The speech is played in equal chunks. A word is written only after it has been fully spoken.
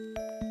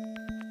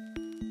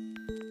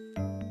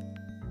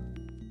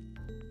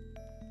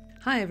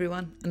Hi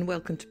everyone, and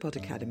welcome to Pod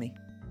Academy.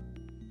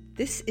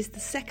 This is the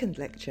second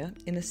lecture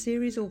in a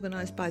series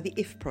organised by the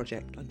IF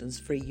Project, London's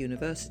Free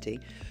University,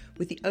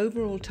 with the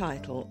overall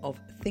title of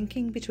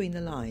Thinking Between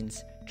the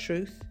Lines,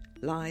 Truth,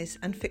 Lies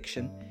and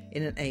Fiction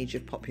in an Age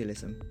of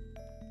Populism.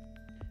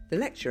 The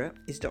lecturer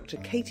is Dr.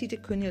 Katie de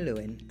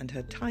Cunha-Lewin, and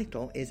her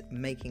title is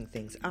Making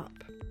Things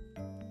Up.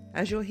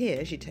 As you'll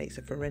hear, she takes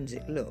a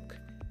forensic look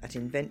at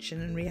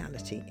invention and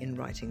reality in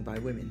writing by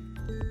women.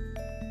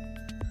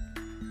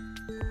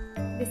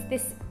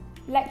 This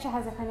lecture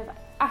has a kind of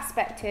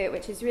aspect to it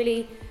which is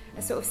really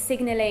a sort of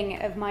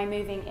signalling of my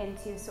moving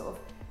into a sort of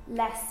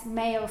less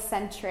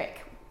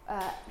male-centric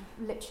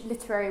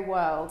literary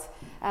world.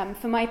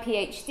 For my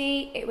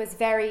PhD, it was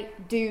very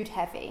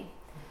dude-heavy.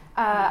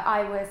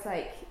 I was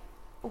like,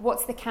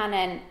 what's the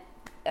canon?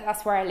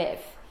 That's where I live.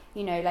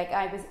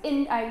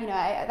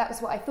 That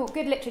was what I thought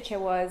good literature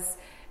was.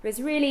 It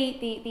was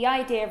really the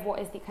idea of what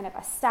is the kind of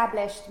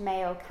established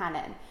male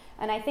canon.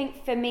 And I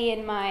think for me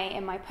in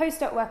my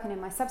postdoc work and in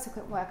my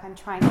subsequent work, I'm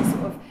trying to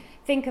sort of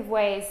think of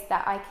ways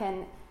that I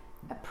can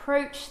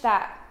approach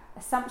that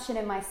assumption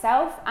in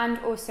myself and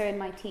also in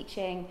my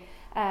teaching,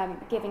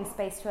 giving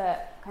space to a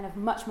kind of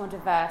much more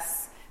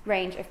diverse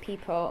range of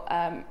people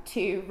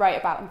to write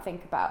about and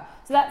think about.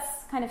 So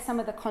that's kind of some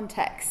of the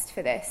context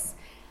for this.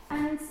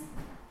 And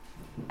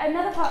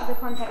another part of the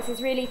context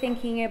is really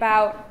thinking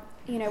about,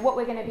 what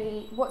we're going to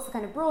be, what's the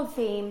kind of broad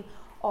theme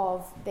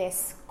of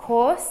this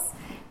course,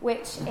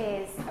 which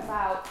is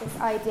about this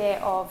idea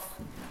of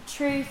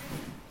truth,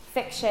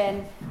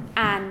 fiction,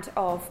 and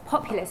of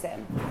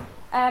populism.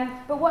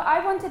 But what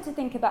I wanted to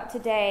think about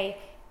today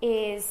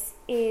is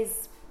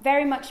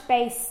very much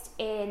based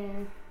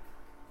in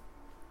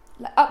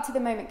up to the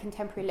moment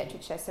contemporary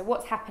literature. So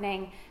what's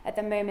happening at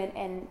the moment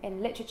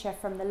in literature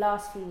from the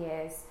last few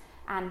years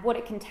and what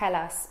it can tell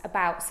us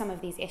about some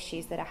of these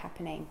issues that are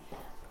happening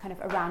kind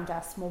of around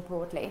us more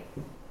broadly.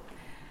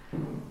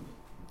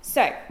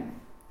 So,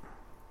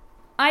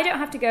 I don't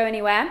have to go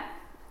anywhere.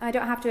 I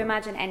don't have to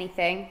imagine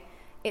anything.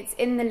 It's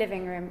in the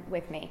living room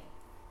with me.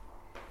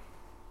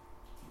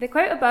 The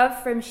quote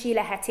above from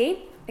Sheila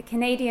Heti, a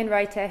Canadian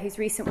writer whose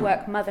recent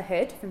work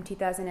Motherhood from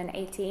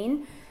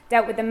 2018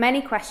 dealt with the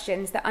many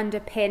questions that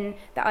underpin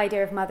the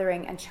idea of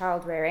mothering and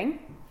child rearing,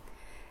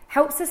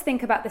 helps us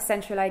think about the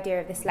central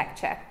idea of this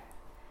lecture.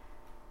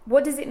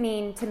 What does it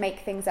mean to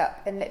make things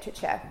up in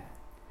literature?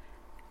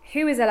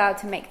 Who is allowed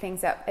to make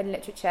things up in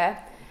literature?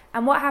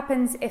 And what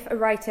happens if a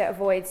writer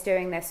avoids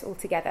doing this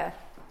altogether?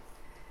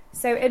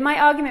 So in my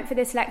argument for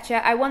this lecture,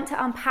 I want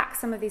to unpack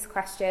some of these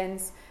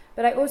questions,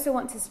 but I also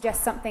want to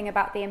suggest something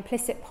about the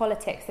implicit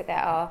politics that there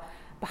are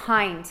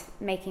behind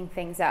making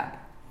things up.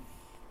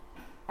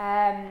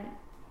 And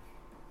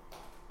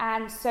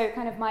so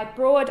kind of my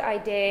broad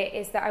idea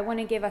is that I want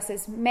to give us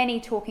as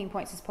many talking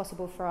points as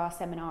possible for our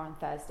seminar on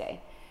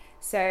Thursday.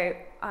 So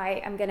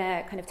I am going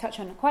to kind of touch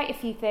on quite a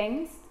few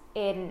things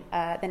in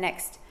the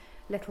next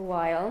little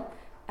while.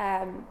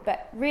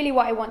 But really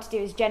what I want to do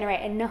is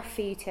generate enough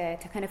for you to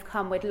kind of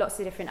come with lots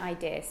of different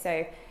ideas.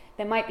 So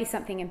there might be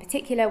something in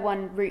particular,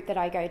 one route that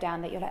I go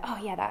down that you're like, oh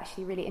yeah, that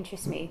actually really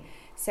interests me.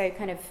 So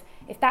kind of,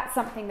 if that's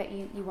something that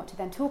you want to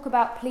then talk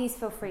about, please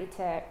feel free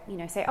to,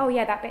 say, oh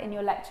yeah, that bit in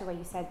your lecture where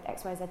you said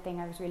X, Y, Z thing,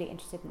 I was really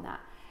interested in that.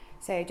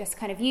 So just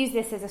kind of use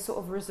this as a sort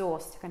of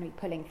resource to kind of be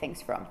pulling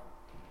things from.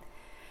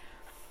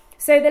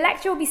 So the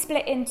lecture will be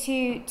split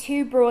into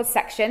two broad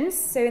sections.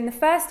 So in the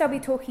first, I'll be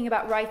talking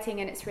about writing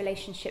and its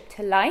relationship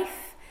to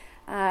life.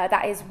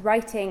 That is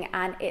writing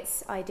and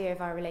its idea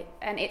of our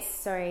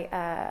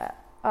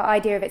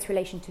idea of its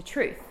relation to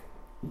truth.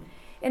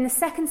 In the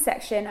second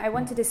section, I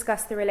want to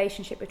discuss the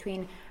relationship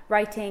between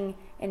writing,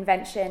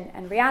 invention,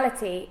 and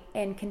reality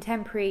in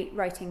contemporary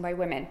writing by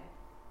women.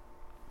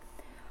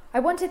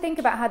 I want to think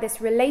about how this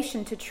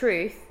relation to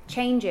truth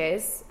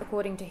changes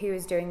according to who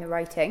is doing the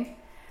writing,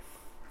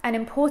 and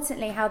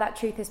importantly, how that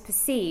truth is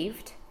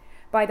perceived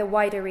by the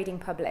wider reading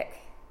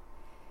public.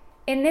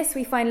 In this,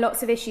 we find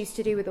lots of issues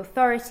to do with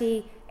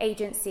authority,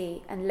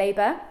 agency, and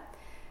labour,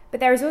 but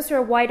there is also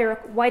a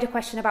wider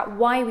question about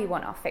why we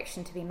want our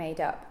fiction to be made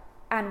up,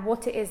 and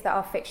what it is that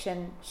our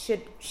fiction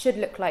should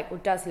look like or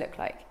does look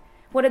like.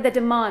 What are the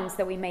demands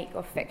that we make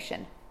of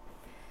fiction?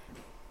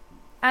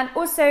 And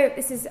also,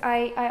 this is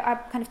I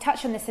kind of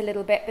touched on this a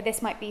little bit, but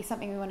this might be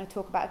something we want to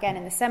talk about again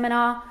in the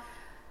seminar.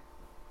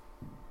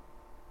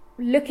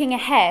 Looking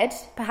ahead,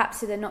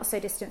 perhaps to the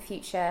not-so-distant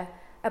future,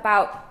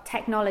 about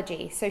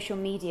technology, social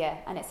media,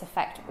 and its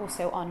effect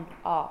also on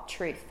our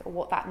truth, or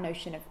what that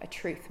notion of a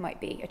truth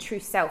might be, a true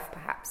self,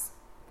 perhaps.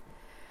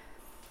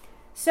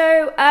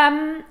 So,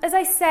 as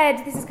I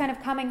said, this is kind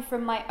of coming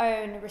from my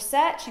own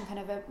research and kind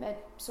of a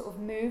sort of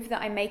move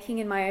that I'm making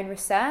in my own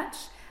research,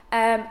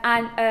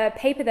 and a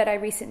paper that I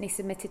recently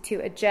submitted to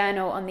a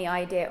journal on the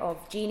idea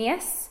of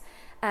genius,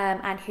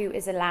 and who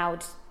is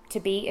allowed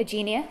to be a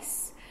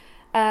genius.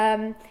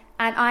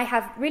 And I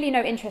have really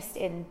no interest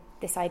in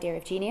this idea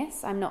of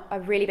genius. I'm not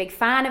a really big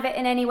fan of it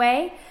in any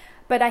way,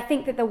 but I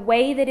think that the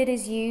way that it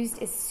is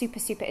used is super,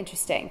 super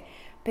interesting,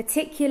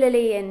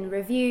 particularly in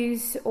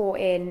reviews or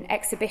in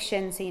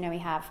exhibitions. So, we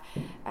have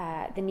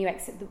the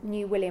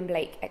new William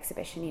Blake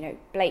exhibition,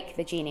 Blake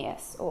the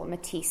Genius, or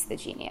Matisse the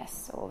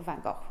Genius, or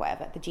Van Gogh,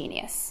 whatever, the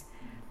Genius.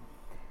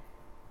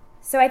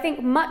 So I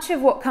think much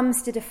of what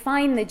comes to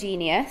define the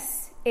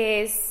genius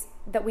is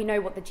that we know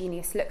what the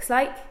genius looks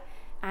like,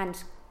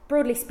 and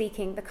broadly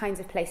speaking, the kinds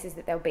of places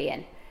that they'll be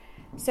in.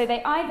 So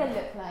they either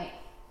look like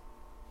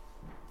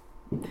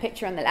the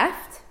picture on the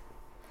left,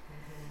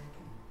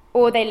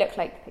 or they look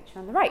like the picture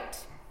on the right.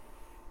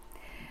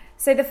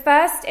 So the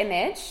first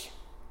image,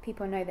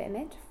 people know the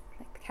image,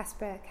 like the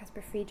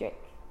Caspar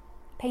Friedrich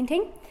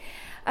painting.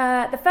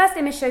 The first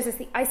image shows us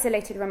the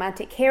isolated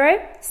romantic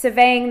hero,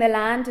 surveying the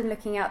land and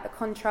looking out the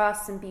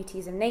contrasts and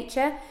beauties of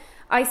nature,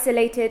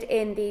 isolated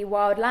in the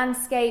wild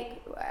landscape,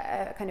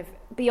 kind of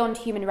beyond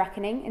human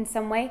reckoning in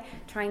some way,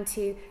 trying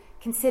to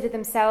consider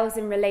themselves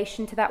in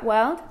relation to that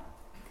world.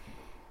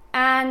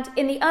 And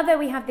in the other,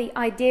 we have the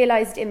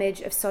idealized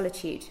image of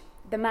solitude,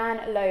 the man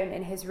alone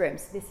in his room.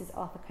 So this is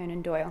Arthur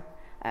Conan Doyle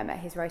at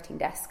his writing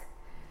desk,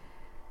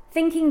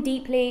 thinking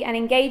deeply and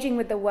engaging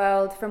with the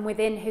world from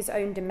within his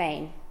own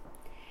domain.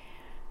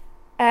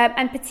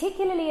 And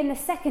particularly in the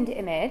second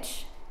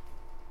image,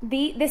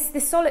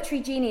 this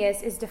solitary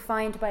genius is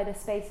defined by the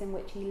space in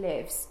which he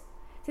lives.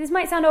 So this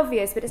might sound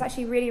obvious, but it's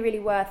actually really, really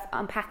worth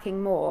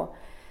unpacking more.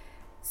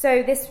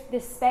 So this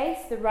space,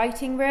 the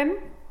writing room,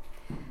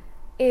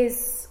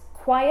 is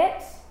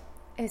quiet,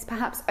 is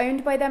perhaps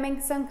owned by them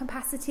in some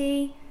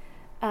capacity,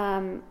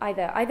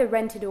 either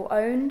rented or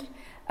owned,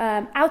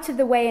 out of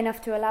the way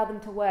enough to allow them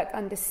to work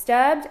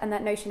undisturbed, and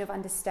that notion of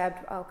undisturbed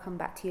I'll come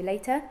back to you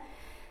later.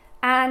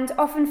 And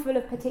often full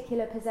of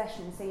particular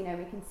possessions. So, we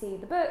can see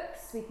the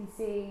books, we can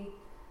see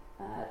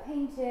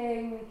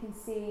painting, we can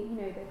see,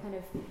 the kind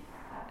of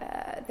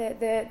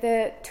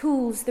the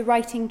tools, the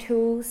writing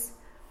tools,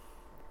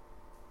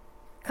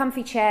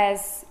 comfy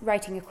chairs,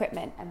 writing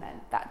equipment, and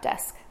then that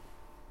desk.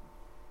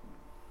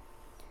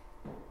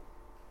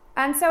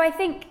 And so I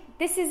think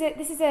this is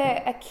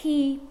a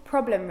key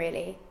problem,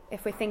 really,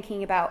 if we're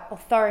thinking about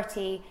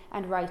authority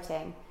and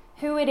writing.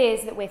 Who it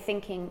is that we're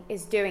thinking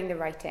is doing the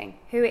writing,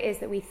 who it is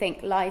that we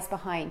think lies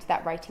behind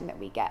that writing that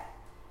we get.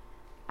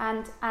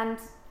 And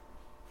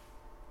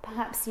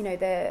perhaps, in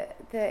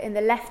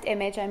the left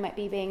image, I might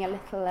be being a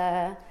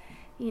little,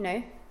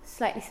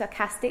 slightly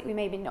sarcastic. We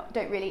maybe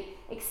don't really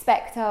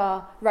expect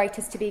our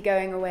writers to be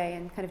going away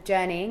and kind of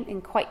journeying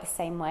in quite the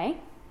same way.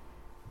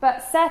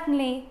 But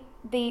certainly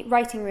the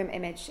writing room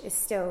image is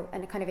still a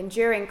kind of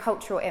enduring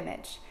cultural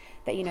image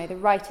that, the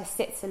writer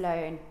sits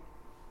alone,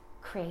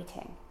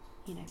 creating,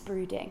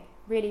 brooding,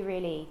 really,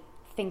 really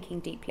thinking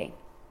deeply.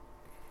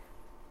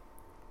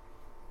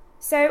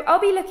 So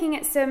I'll be looking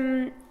at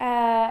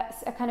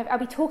I'll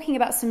be talking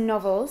about some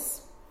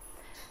novels,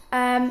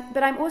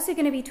 but I'm also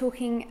going to be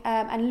talking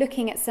and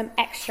looking at some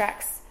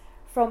extracts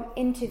from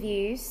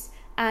interviews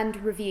and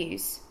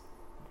reviews.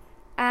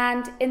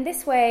 And in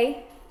this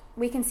way,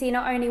 we can see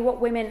not only what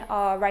women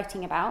are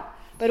writing about,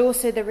 but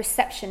also the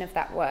reception of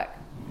that work.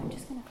 I'm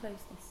just going to close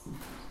this.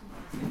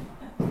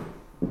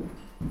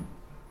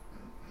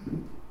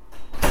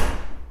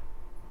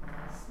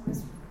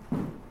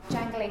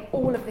 Jangling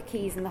all of the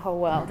keys in the whole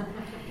world.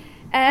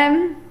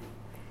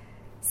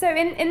 So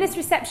in this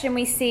reception,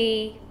 we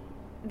see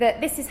that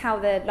this is how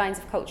the lines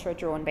of culture are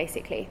drawn,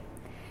 basically.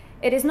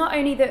 It is not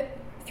only that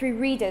through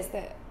readers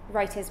that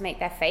writers make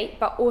their fate,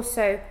 but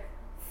also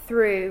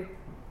through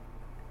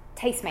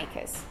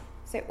tastemakers.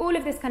 So all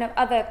of this kind of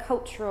other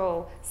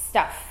cultural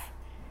stuff,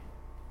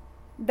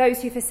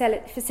 those who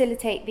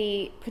facilitate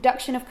the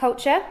production of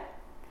culture,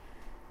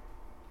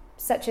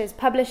 such as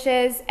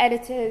publishers,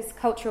 editors,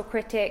 cultural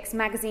critics,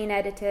 magazine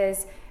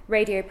editors,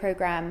 radio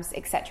programs,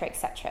 etc.,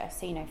 etc.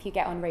 So, if you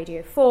get on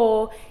Radio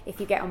 4, if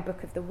you get on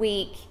Book of the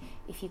Week,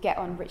 if you get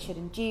on Richard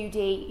and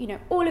Judy,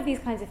 all of these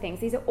kinds of things.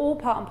 These are all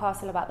part and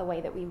parcel about the way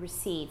that we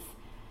receive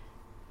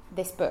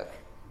this book.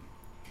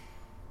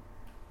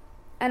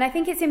 And I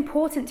think it's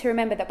important to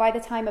remember that by the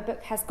time a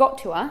book has got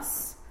to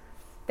us,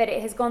 that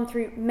it has gone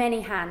through many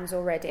hands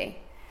already.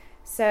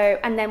 So,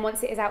 and then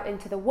once it is out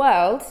into the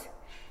world,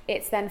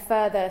 it's then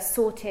further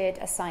sorted,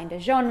 assigned a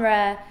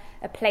genre,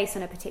 a place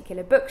on a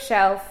particular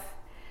bookshelf,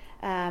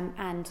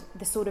 and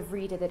the sort of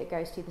reader that it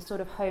goes to, the sort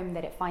of home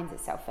that it finds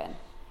itself in.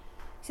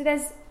 So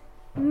there's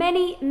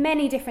many,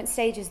 many different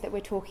stages that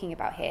we're talking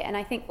about here. And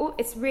I think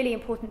it's really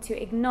important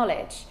to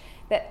acknowledge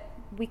that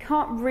we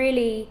can't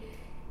really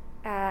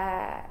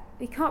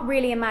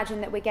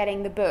imagine that we're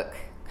getting the book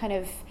kind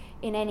of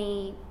in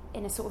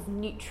a sort of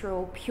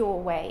neutral, pure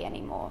way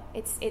anymore.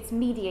 It's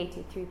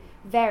mediated through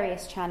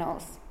various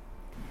channels.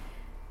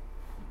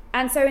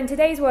 And so in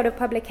today's world of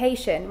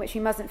publication, which we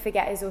mustn't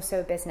forget is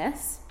also a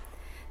business,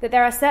 that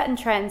there are certain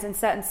trends and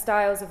certain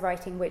styles of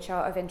writing which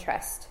are of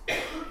interest.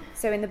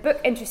 So in the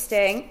book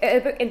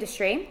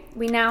industry,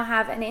 we now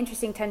have an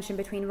interesting tension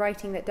between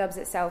writing that dubs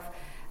itself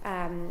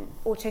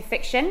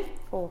autofiction,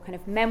 or kind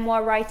of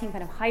memoir writing,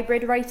 kind of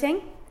hybrid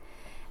writing,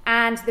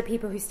 and the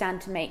people who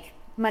stand to make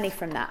money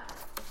from that.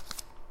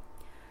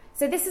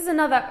 So this is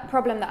another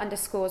problem that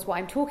underscores what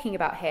I'm talking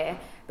about here,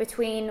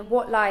 between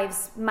what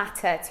lives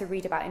matter to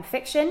read about in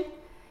fiction,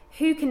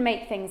 who can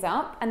make things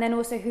up, and then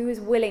also who is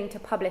willing to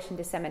publish and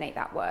disseminate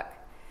that work.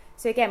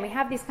 So again, we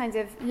have these kinds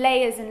of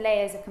layers and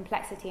layers of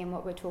complexity in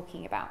what we're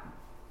talking about.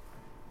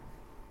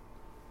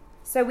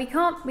 So we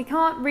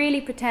can't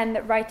really pretend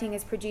that writing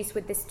is produced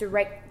with this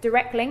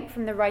direct link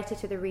from the writer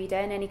to the reader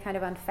in any kind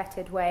of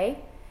unfettered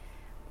way.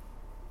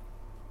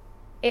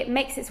 It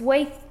makes its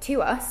way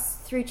to us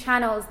through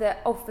channels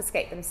that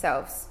obfuscate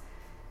themselves.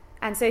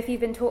 And so if you've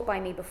been taught by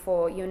me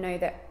before, you'll know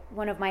that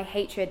one of my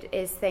hatred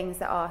is things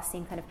that are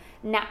seen kind of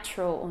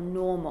natural or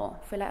normal.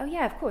 If we're like, oh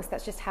yeah, of course,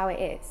 that's just how it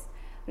is.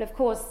 But of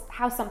course,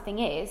 how something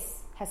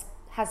is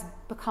has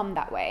become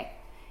that way.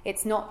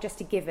 It's not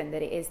just a given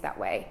that it is that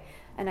way.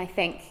 And I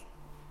think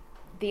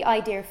the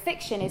idea of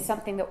fiction is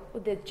something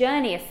that, the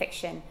journey of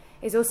fiction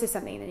is also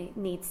something that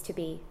needs to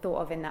be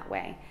thought of in that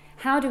way.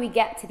 How do we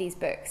get to these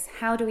books?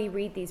 How do we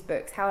read these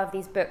books? How have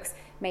these books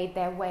made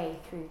their way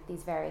through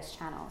these various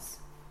channels?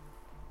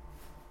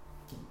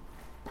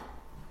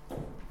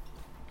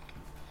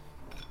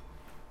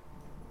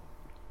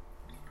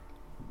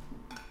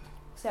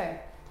 So,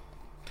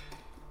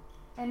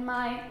 in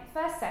my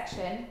first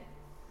section,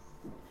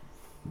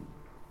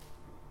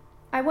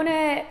 I want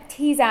to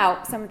tease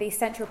out some of these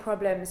central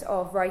problems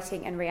of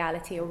writing and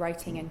reality, or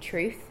writing and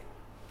truth,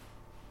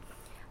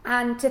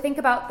 and to think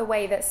about the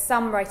way that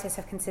some writers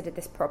have considered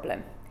this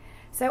problem.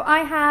 So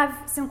I have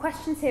some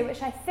questions here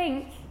which I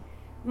think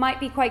might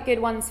be quite good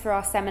ones for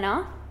our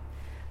seminar,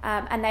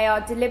 and they are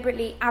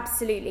deliberately,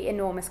 absolutely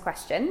enormous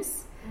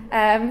questions.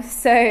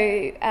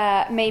 Maybe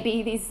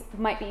these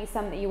might be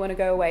some that you want to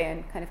go away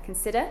and kind of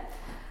consider.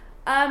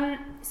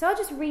 So I'll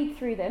just read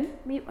through them.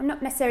 I'm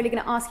not necessarily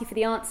going to ask you for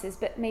the answers,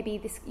 but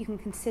maybe you can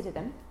consider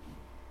them.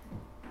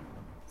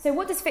 So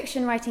what does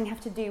fiction writing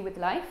have to do with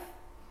life,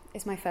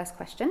 is my first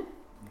question.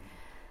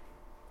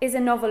 Is a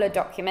novel a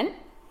document,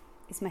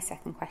 is my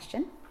second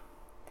question.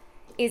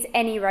 Is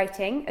any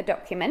writing a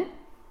document?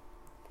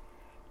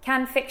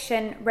 Can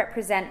fiction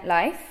represent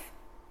life?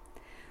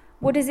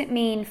 What does it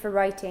mean for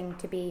writing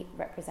to be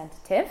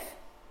representative?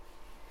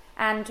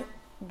 And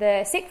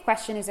the sixth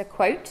question is a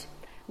quote.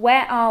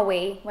 Where are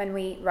we when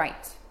we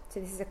write? So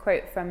this is a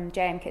quote from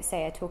J.M.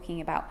 Coetzee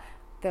talking about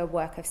the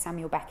work of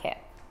Samuel Beckett.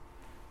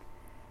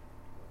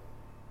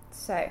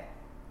 So,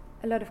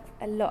 a lot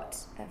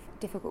of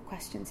difficult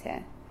questions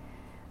here.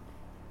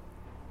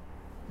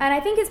 And I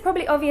think it's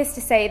probably obvious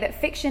to say that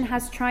fiction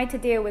has tried to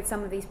deal with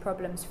some of these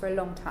problems for a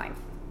long time.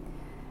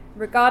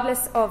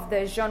 Regardless of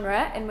the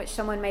genre in which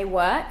someone may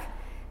work,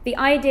 the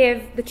idea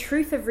of the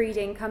truth of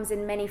reading comes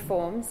in many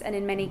forms and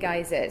in many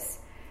guises.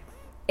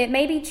 It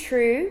may be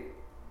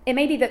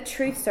that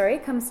truth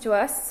comes to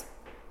us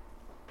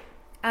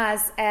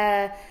as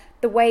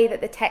the way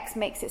that the text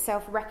makes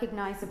itself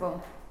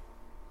recognizable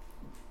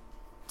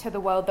to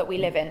the world that we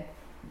live in.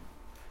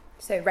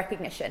 So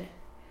recognition.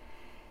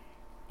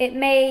 It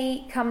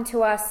may come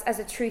to us as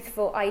a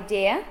truthful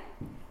idea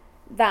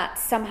that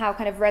somehow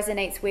kind of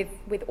resonates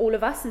with all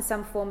of us in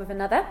some form of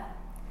another.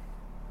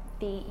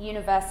 The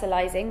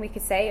universalizing, we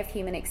could say, of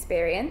human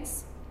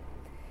experience.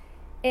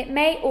 It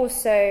may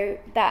also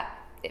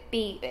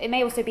be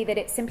that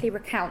it simply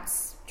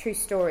recounts true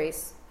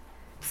stories.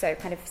 So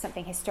kind of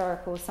something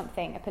historical,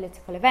 a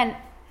political event,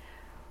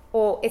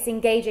 or it's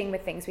engaging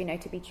with things we know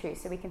to be true.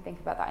 So we can think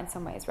about that in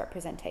some way as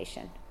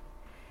representation.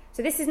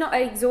 So this is not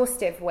an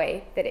exhaustive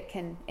way that it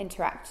can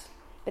interact,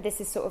 but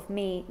this is sort of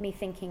me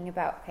thinking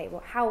about, okay,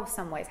 well, how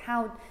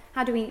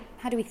do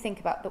we think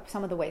about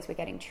some of the ways we're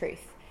getting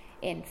truth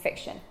in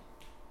fiction?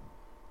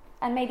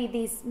 And maybe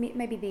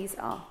these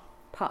are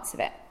parts of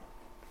it.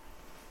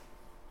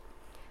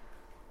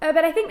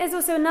 But I think there's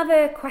also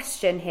another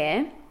question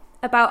here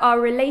about our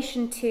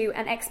relation to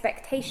and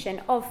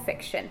expectation of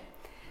fiction,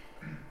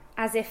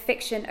 as if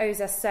fiction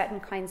owes us certain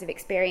kinds of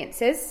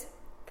experiences,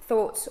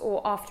 thoughts,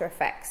 or after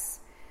effects.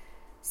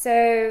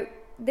 So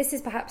this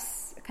is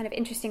perhaps a kind of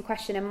interesting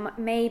question, and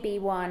maybe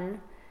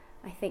one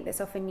I think that's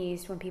often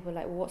used when people are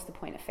like, well, what's the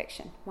point of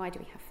fiction? Why do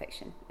we have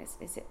fiction?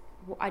 Is it?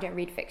 Well, I don't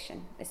read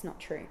fiction. It's not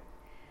true.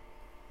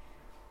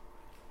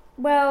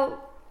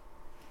 Well,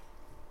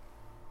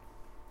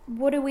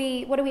 what are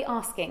we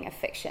asking of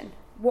fiction?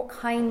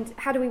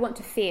 How do we want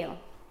to feel?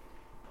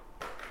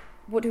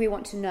 What do we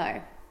want to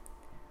know?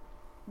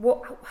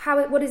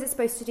 What is it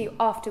supposed to do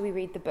after we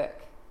read the book?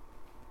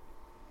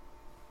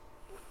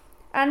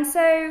 And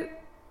so,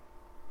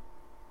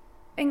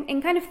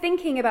 in kind of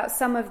thinking about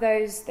some of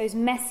those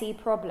messy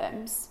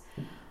problems,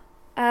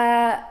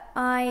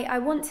 I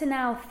want to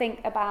now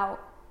think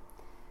about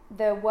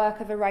the work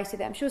of a writer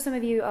that I'm sure some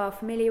of you are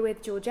familiar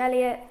with, George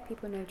Eliot.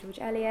 People know George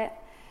Eliot.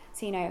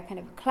 So, kind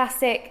of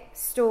classic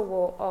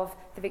stalwart of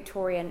the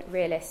Victorian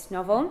realist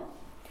novel.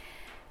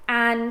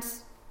 And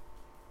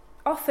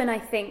often I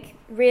think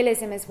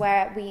realism is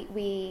where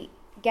we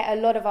get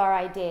a lot of our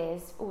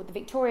ideas, or the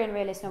Victorian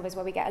realist novel is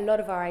where we get a lot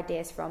of our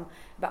ideas from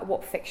about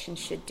what fiction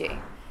should do.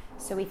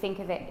 So we think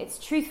of its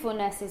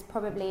truthfulness is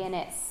probably in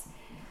its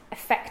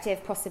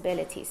effective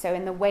possibility, so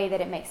in the way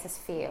that it makes us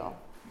feel.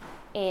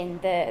 in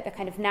the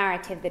kind of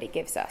narrative that it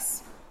gives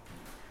us.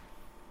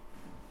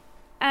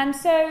 And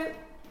so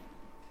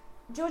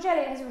George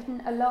Eliot has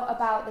written a lot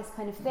about this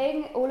kind of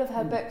thing. All of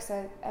her books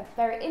are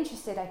very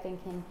interested, I think,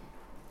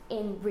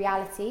 in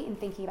reality, in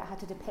thinking about how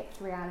to depict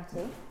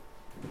reality.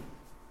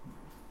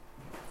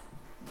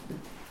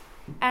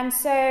 And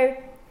so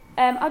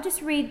I'll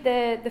just read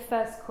the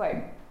first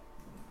quote.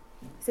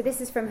 So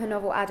this is from her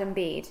novel Adam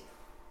Bede.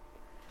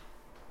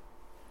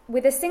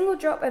 With a single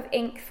drop of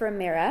ink for a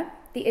mirror,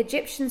 the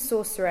Egyptian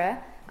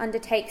sorcerer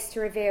undertakes to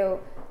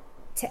reveal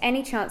to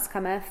any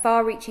chance-comer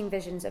far-reaching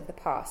visions of the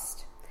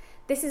past.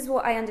 This is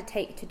what I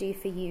undertake to do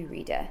for you,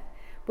 reader.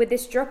 With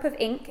this drop of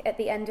ink at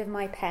the end of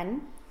my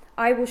pen,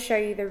 I will show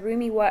you the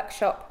roomy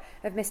workshop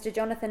of Mr.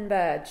 Jonathan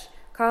Burge,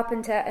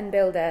 carpenter and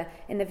builder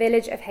in the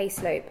village of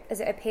Hayslope, as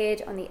it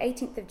appeared on the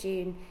 18th of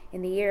June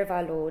in the year of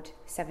our Lord,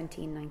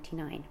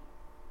 1799.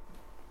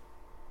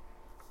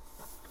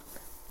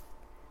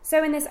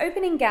 So in this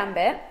opening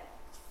gambit,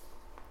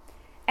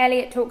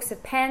 Eliot talks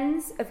of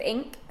pens, of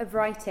ink, of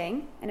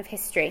writing, and of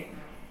history.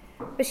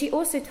 But she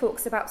also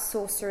talks about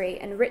sorcery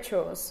and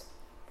rituals.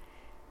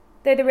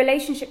 Though the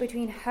relationship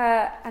between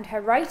her and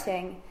her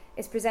writing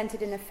is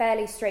presented in a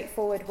fairly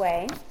straightforward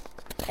way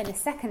in the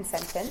second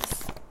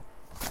sentence,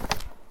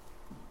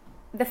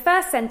 the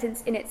first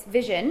sentence in its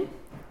vision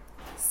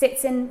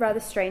sits in rather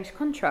strange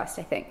contrast,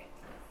 I think.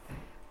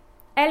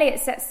 Eliot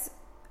sets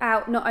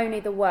out not only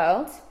the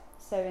world,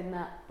 so in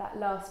that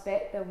last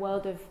bit, the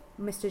world of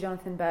Mr.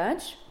 Jonathan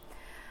Burge,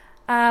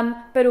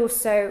 but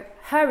also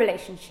her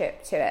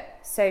relationship to it.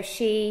 So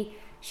she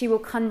will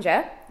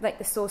conjure, like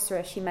the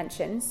sorcerer she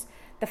mentions,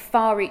 the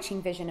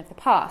far-reaching vision of the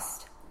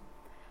past.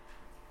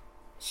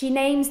 She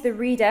names the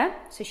reader,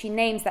 so she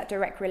names that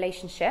direct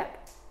relationship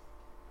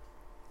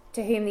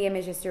to whom the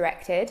image is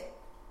directed,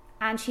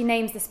 and she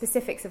names the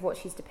specifics of what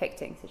she's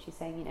depicting. So she's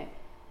saying,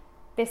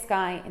 this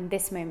guy in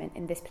this moment,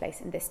 in this place,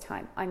 in this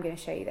time, I'm going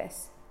to show you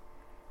this.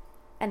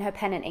 And her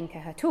pen and ink are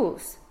her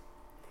tools.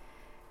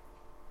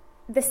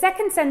 The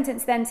second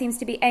sentence then seems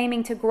to be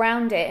aiming to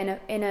ground it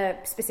in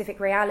a specific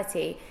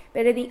reality,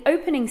 but in the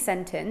opening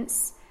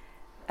sentence,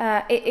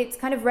 it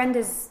kind of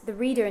renders the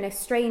reader in a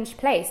strange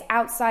place,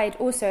 outside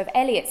also of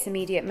Eliot's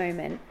immediate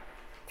moment,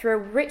 through a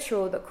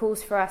ritual that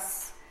calls for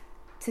us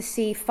to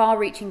see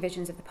far-reaching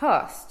visions of the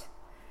past.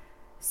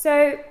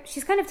 So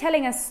she's kind of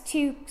telling us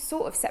two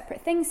sort of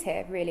separate things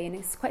here, really, in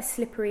a quite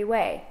slippery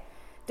way.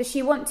 Does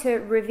she want to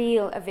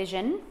reveal a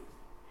vision,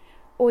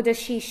 or does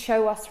she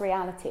show us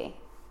reality?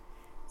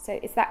 So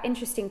it's that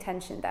interesting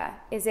tension there.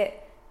 Is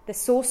it the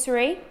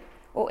sorcery,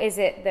 or is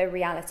it the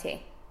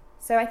reality?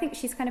 So I think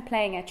she's kind of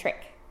playing a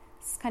trick.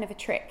 It's kind of a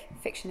trick.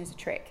 Fiction is a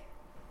trick.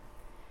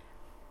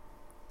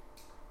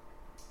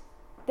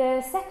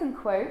 The second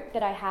quote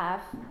that I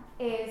have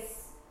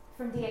is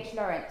from D.H.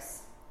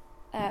 Lawrence,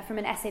 from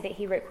an essay that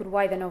he wrote called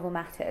Why the Novel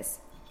Matters.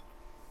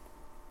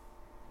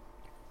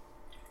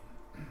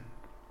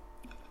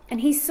 And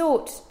he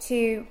sought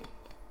to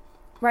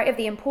write of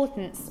the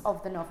importance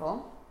of the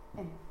novel,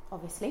 and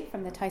obviously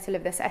from the title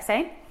of this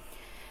essay.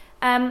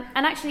 And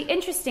actually,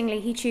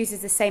 interestingly, he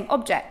chooses the same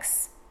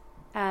objects,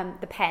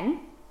 the pen,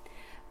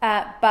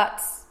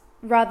 but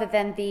rather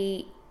than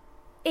the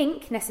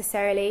ink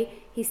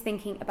necessarily, he's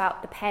thinking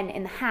about the pen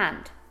in the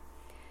hand.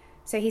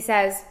 So he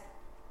says,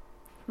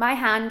 my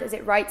hand, as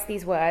it writes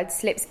these words,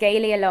 slips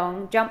gaily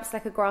along, jumps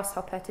like a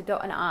grasshopper to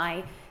dot an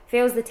I,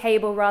 feels the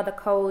table rather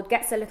cold,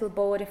 gets a little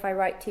bored if I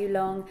write too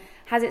long,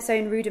 has its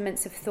own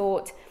rudiments of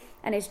thought,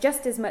 and is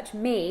just as much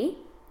me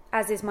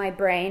as is my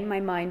brain, my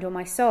mind, or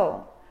my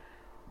soul.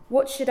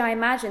 What should I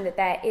imagine that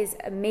there is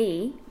a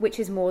me, which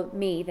is more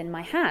me than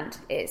my hand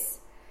is,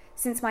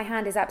 since my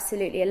hand is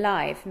absolutely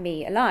alive,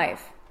 me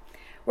alive.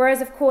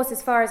 Whereas, of course,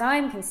 as far as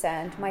I'm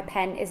concerned, my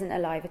pen isn't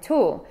alive at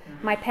all.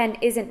 My pen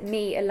isn't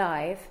me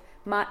alive.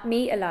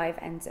 Me alive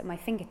ends at my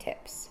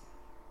fingertips.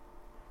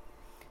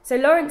 So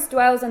Lawrence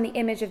dwells on the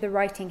image of the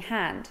writing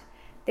hand,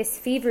 this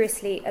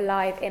feverishly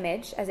alive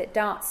image as it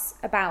darts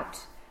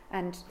about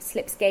and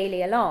slips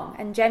gaily along,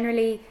 and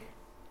generally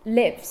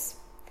lives.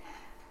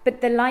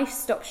 But the life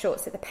stops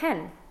short at the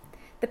pen.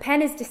 The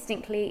pen is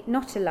distinctly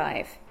not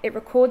alive. It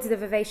records the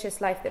vivacious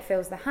life that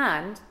fills the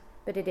hand,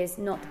 but it is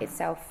not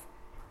itself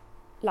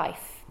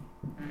life.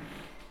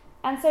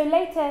 And so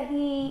later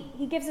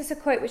he gives us a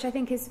quote which I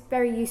think is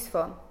very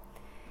useful.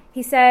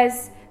 He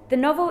says, the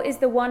novel is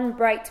the one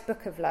bright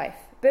book of life.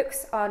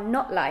 Books are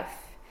not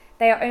life.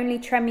 They are only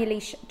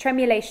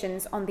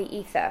tremulations on the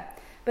ether.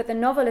 But the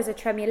novel as a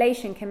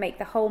tremulation can make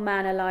the whole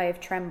man alive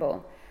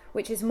tremble,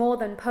 which is more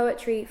than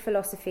poetry,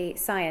 philosophy,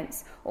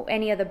 science, or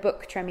any other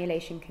book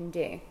tremulation can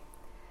do.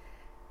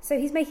 So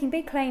he's making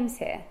big claims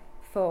here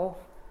for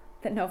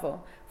the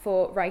novel,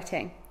 for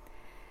writing.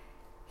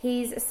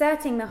 He's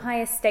asserting the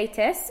highest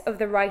status of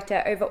the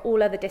writer over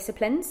all other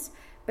disciplines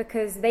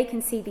because they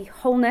can see the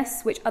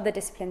wholeness which other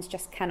disciplines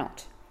just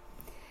cannot.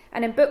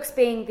 And in books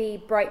being the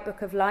bright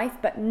book of life,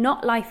 but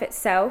not life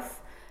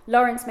itself,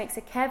 Lawrence makes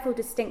a careful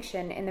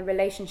distinction in the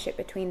relationship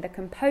between the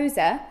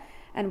composer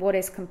and what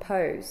is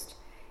composed.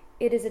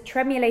 it is a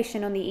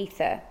tremulation on the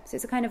ether. So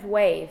it's a kind of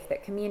wave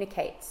that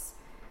communicates.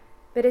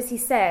 But as he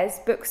says,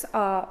 books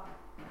are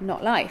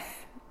not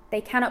life.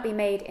 They cannot be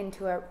made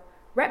into a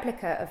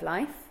replica of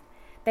life.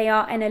 They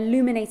are an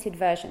illuminated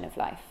version of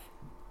life.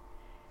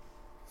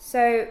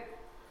 So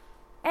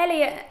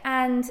Eliot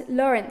and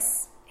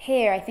Lawrence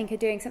here, I think, are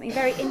doing something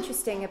very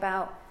interesting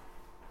about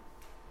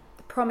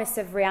the promise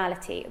of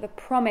reality, the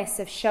promise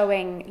of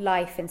showing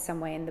life in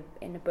some way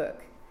in the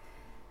book.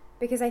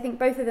 Because I think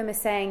both of them are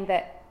saying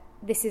that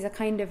this is a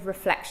kind of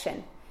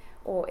reflection,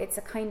 or it's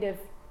a kind of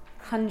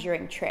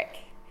conjuring trick.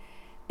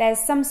 There's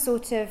some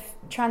sort of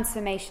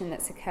transformation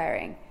that's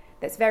occurring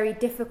that's very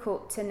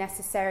difficult to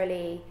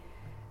necessarily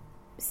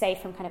say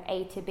from kind of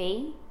A to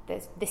B.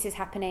 This is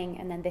happening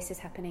and then this is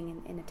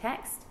happening in a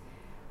text.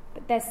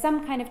 But there's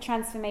some kind of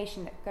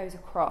transformation that goes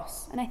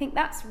across. And I think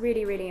that's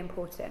really, really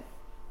important.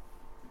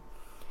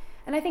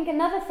 And I think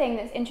another thing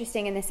that's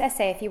interesting in this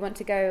essay, if you want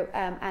to go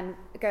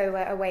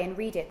away and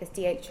read it, this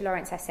D.H.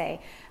 Lawrence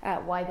essay,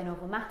 Why the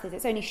Novel Matters,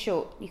 it's only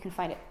short. You can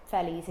find it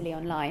fairly easily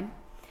online.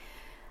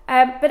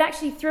 But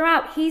actually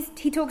throughout,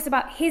 he talks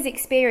about his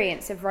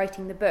experience of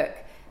writing the book,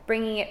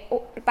 bringing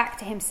it back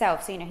to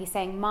himself. So, he's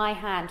saying my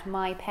hand,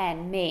 my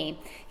pen, me.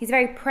 He's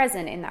very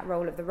present in that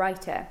role of the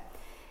writer.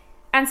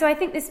 And so I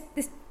think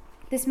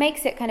this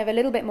makes it kind of a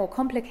little bit more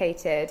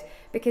complicated,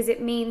 because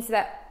it means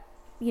that,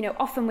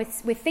 often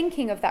we're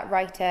thinking of that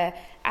writer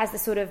as the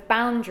sort of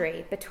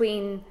boundary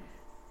between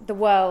the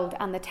world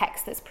and the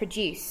text that's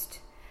produced.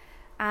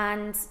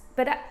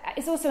 But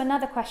it's also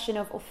another question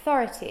of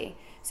authority.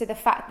 So the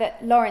fact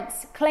that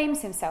Lawrence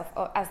claims himself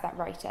as that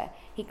writer,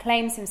 he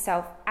claims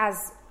himself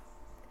as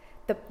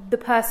the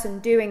person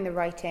doing the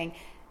writing,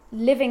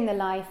 living the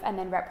life and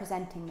then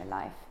representing the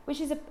life,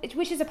 which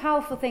is a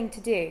powerful thing to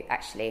do,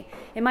 actually.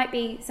 It might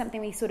be something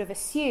we sort of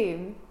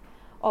assume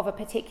of a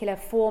particular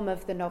form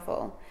of the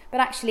novel,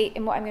 but actually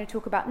in what I'm going to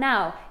talk about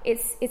now,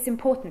 it's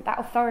important. That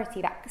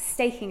authority, that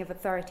staking of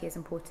authority is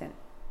important.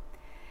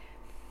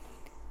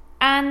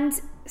 And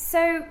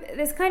so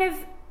there's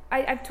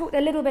I've talked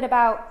a little bit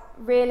about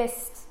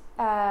realist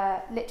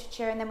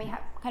literature, and then we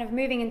have kind of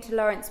moving into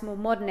Lawrence more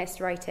modernist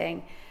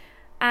writing,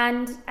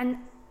 and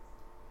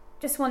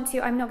just want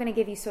to, I'm not going to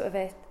give you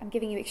I'm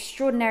giving you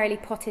extraordinarily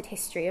potted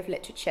history of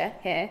literature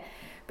here,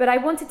 but I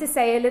wanted to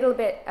say a little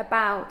bit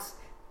about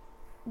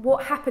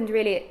what happened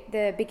really at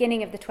the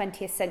beginning of the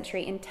 20th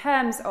century in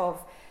terms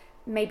of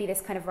maybe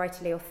this kind of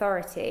writerly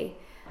authority.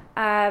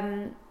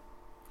 And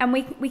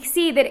we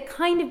see that it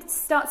kind of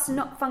starts to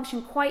not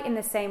function quite in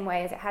the same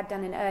way as it had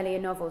done in earlier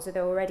novels,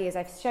 although already, as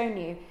I've shown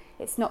you,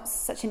 it's not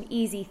such an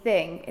easy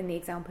thing in the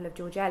example of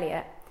George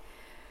Eliot.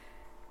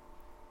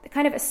 The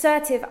kind of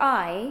assertive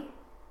I,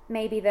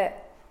 maybe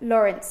that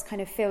Lawrence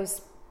kind of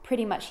feels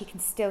pretty much he can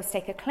still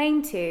stake a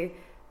claim to,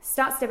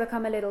 starts to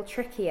become a little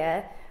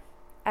trickier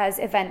as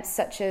events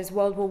such as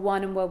World War I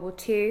and World War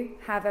II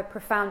have a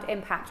profound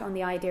impact on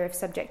the idea of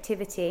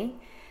subjectivity,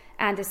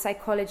 and as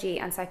psychology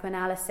and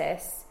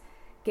psychoanalysis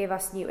give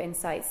us new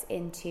insights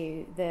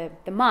into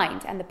the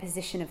mind and the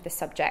position of the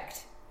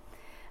subject.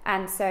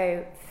 And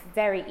so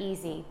very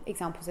easy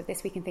examples of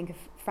this, we can think of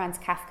Franz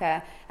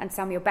Kafka and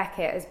Samuel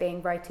Beckett as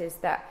being writers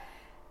that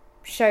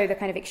show the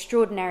kind of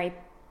extraordinary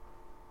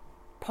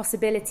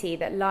possibility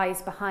that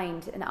lies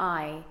behind an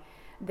I,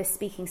 the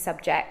speaking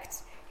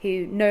subject,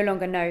 who no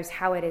longer knows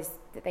how it is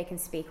that they can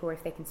speak or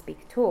if they can speak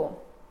at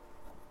all.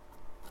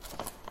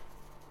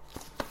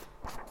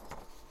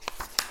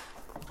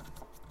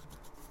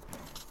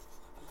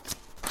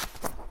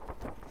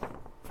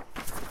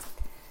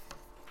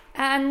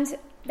 And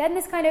then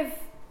this kind of,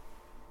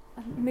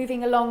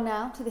 moving along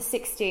now to the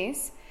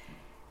 60s.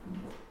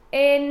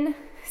 In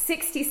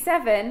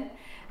 67,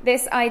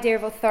 this idea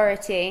of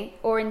authority,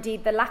 or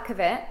indeed the lack of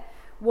it,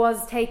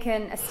 was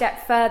taken a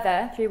step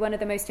further through one of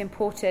the most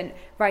important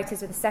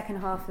writers of the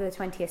second half of the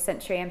 20th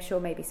century. I'm sure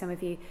maybe some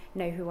of you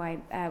know who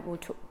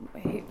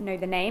who know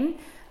the name,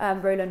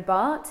 Roland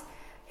Barthes,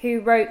 who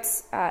wrote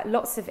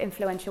lots of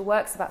influential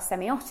works about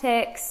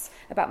semiotics,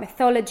 about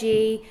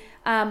mythology,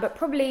 but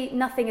probably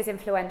nothing as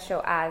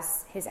influential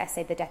as his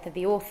essay, The Death of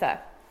the Author.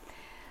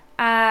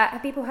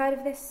 Have people heard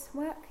of this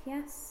work?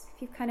 Yes?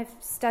 If you've kind of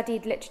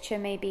studied literature,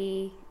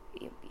 maybe,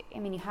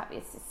 you have,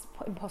 it's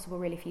impossible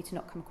really for you to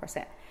not come across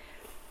it.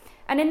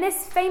 And in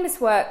this famous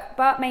work,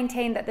 Barthes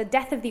maintained that the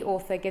death of the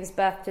author gives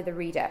birth to the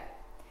reader,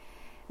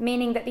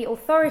 meaning that the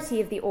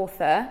authority of the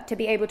author to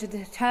be able to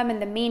determine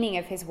the meaning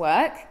of his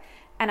work,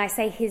 and I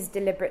say his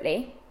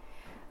deliberately,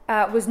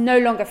 was no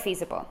longer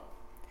feasible.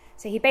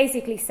 So he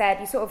basically said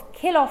you sort of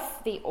kill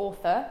off the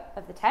author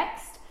of the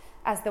text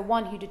as the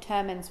one who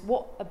determines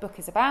what a book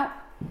is about,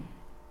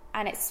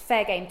 and it's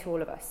fair game to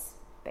all of us,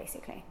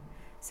 basically.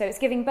 So it's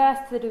giving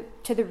birth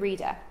to the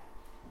reader.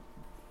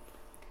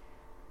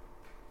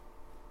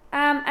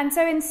 And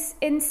so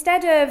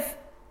instead of,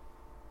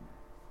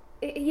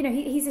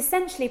 he's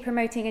essentially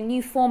promoting a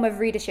new form of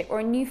readership or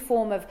a new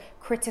form of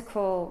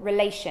critical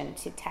relation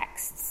to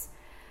texts.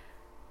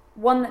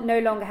 One that no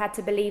longer had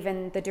to believe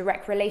in the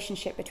direct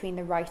relationship between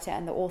the writer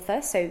and the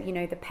author. So,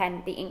 the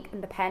pen, the ink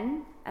and the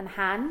pen and the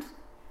hand.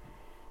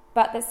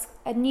 but there's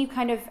a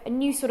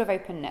new sort of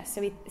openness.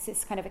 So this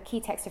is kind of a key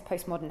text of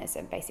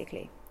postmodernism,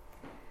 basically.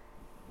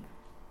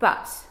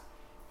 But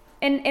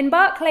in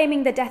Bach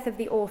claiming the death of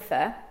the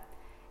author,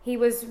 he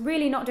was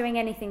really not doing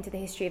anything to the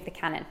history of the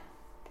canon,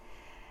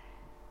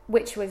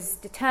 which was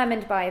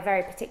determined by a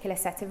very particular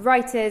set of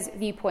writers,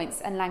 viewpoints,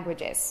 and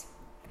languages.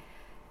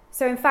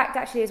 So in fact,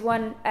 actually, as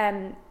one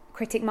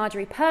critic,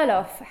 Marjorie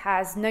Perloff,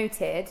 has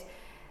noted,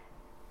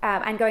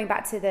 and going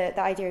back to the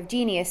idea of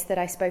genius that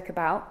I spoke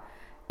about,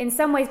 in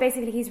some ways,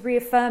 basically, he's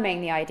reaffirming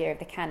the idea of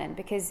the canon,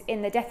 because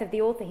in the death of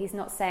the author, he's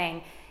not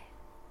saying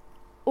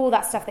all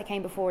that stuff that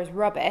came before is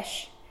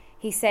rubbish.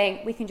 He's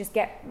saying we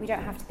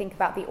don't have to think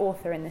about the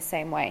author in the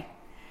same way.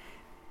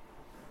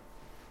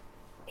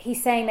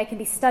 He's saying they can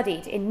be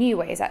studied in new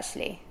ways,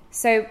 actually.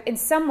 So in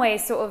some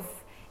ways, sort of,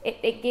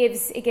 it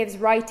gives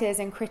writers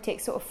and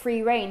critics sort of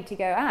free rein to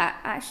go,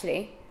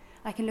 actually,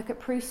 I can look at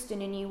Proust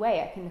in a new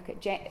way. I can look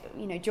at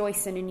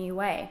Joyce in a new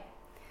way.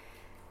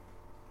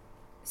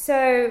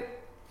 So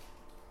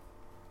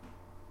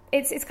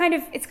it's kind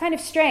of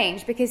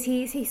strange, because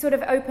he sort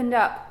of opened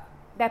up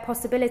their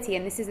possibility,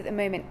 and this is at the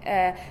moment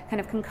kind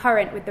of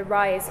concurrent with the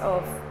rise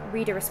of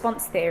reader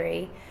response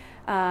theory,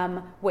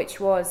 which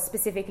was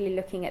specifically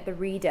looking at the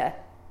reader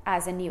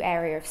as a new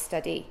area of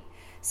study.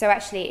 So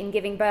actually, in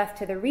giving birth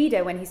to the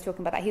reader, when he's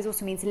talking about that, he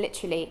also means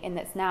literally, in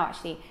that now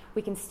actually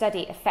we can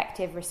study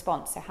effective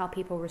response, so how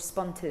people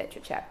respond to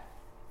literature.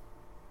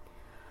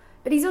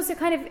 But he's also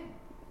kind of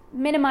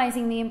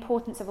minimizing the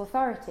importance of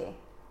authority,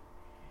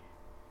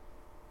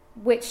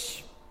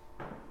 which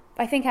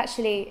I think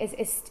actually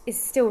is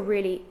still a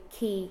really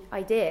key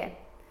idea.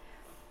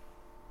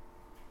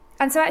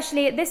 And so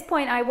actually at this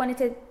point I wanted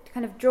to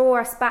kind of draw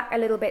us back a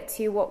little bit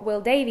to what Will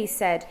Davies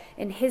said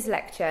in his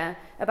lecture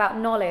about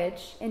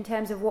knowledge in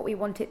terms of what we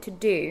want it to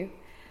do,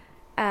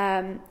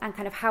 and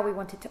kind of how we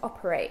want it to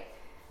operate.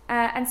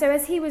 And so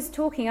as he was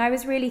talking, I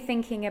was really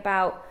thinking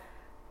about,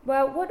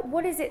 well,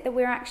 what is it that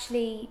we're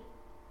actually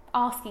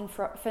asking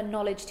for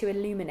knowledge to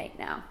illuminate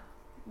now?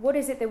 What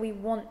is it that we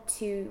want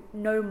to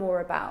know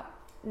more about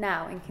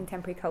now in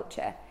contemporary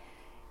culture?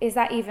 Is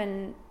that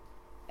even,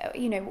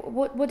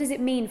 what does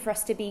it mean for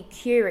us to be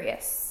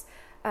curious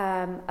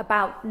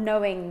about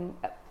knowing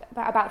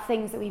about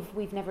things that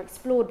we've never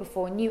explored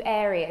before, new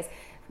areas?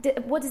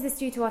 What does this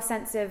do to our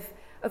sense of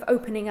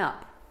opening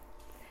up?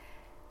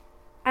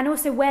 And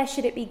also, where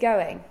should it be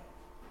going?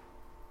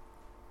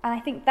 And I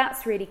think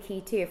that's really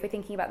key too. If we're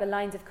thinking about the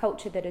lines of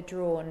culture that are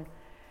drawn,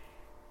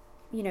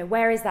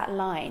 where is that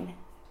line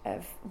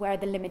of where are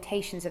the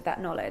limitations of that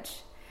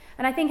knowledge?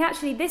 And I think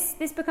actually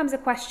this becomes a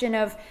question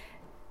of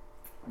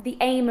the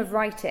aim of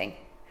writing,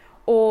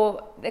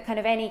 or the kind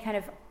of any kind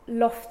of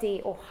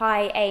lofty or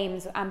high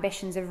aims or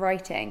ambitions of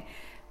writing.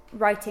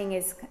 Writing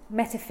is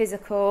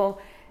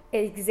metaphysical,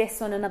 it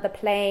exists on another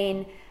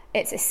plane,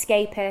 it's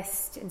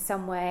escapist in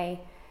some way.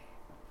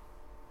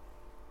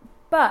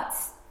 But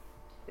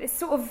it's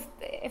sort of,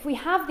 if we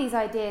have these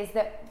ideas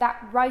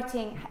that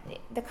writing,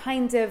 the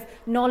kinds of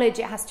knowledge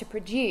it has to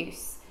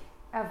produce,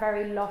 are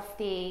very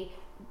lofty,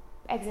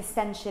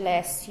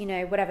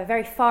 existentialist, whatever,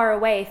 very far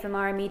away from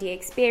our immediate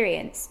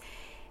experience,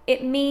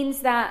 it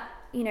means that,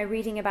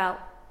 reading about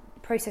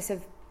the process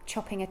of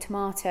chopping a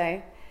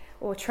tomato,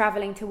 or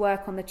travelling to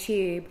work on the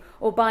tube,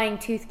 or buying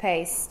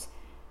toothpaste,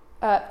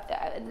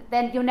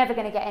 then you're never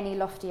going to get any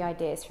lofty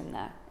ideas from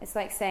there. It's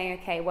like saying,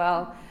 okay,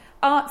 well,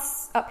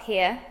 art's up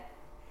here,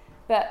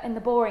 but in the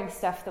boring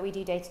stuff that we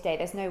do day to day,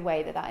 there's no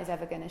way that is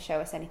ever going to show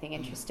us anything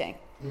interesting.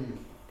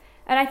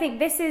 And I think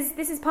this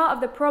is part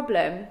of the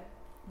problem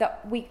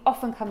that we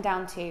often come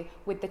down to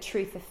with the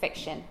truth of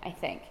fiction, I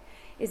think,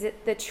 is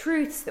that the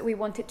truths that we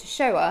want it to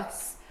show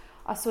us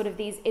are sort of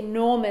these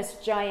enormous,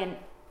 giant,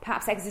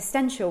 perhaps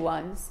existential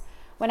ones,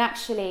 when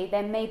actually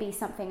there may be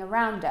something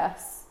around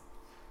us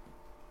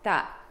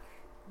that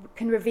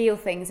can reveal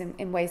things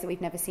in ways that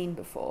we've never seen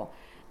before.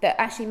 That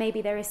actually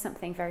maybe there is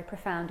something very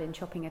profound in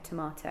chopping a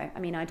tomato. I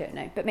mean, I don't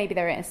know, but maybe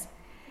there is.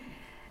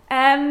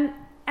 And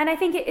I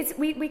think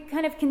we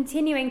kind of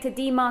continuing to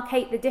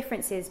demarcate the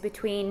differences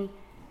between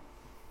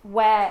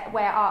where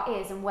art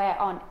is and where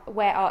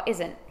art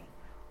isn't,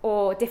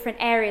 or different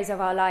areas of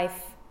our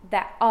life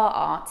that are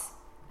art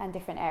and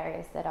different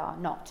areas that are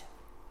not.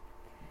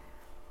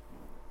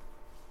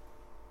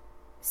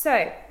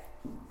 So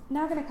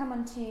now I'm going to come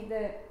on to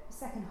the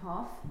second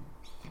half.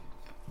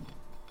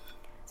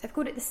 So I've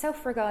called it the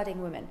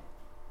self-regarding woman.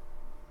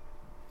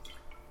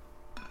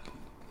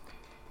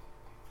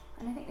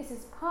 And I think this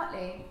is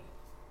partly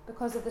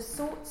because of the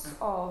sorts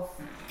of,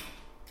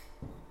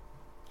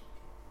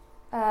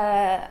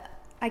 I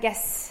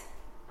guess,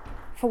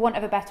 for want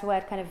of a better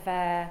word, kind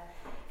of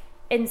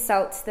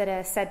insults that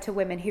are said to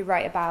women who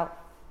write about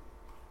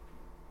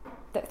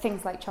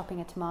things like chopping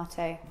a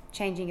tomato,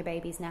 changing a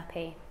baby's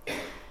nappy,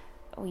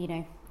 or,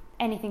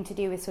 anything to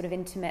do with sort of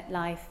intimate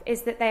life,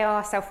 is that they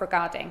are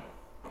self-regarding.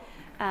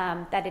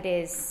 That it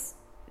is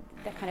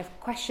the kind of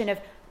question of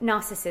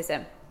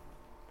narcissism.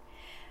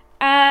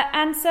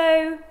 And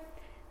so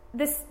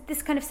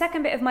this kind of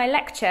second bit of my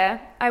lecture,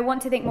 I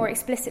want to think more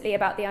explicitly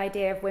about the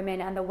idea of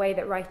women and the way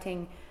that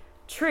writing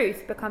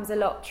truth becomes a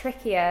lot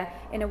trickier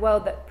in a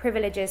world that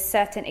privileges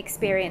certain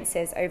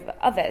experiences over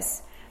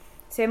others.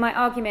 So in my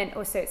argument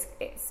also,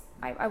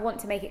 I want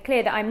to make it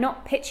clear that I'm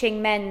not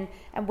pitching men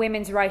and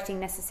women's writing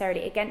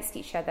necessarily against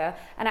each other.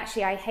 And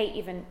actually, I hate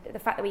even the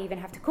fact that we even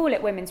have to call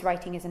it women's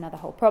writing is another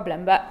whole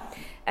problem. But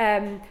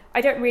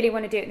I don't really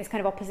want to do it in this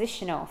kind of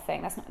oppositional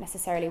thing. That's not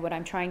necessarily what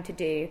I'm trying to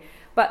do.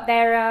 But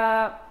there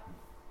are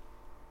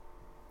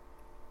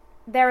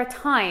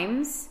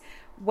times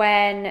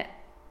when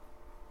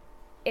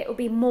it will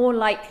be more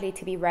likely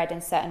to be read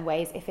in certain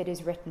ways if it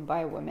is written by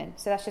a woman.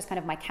 So that's just kind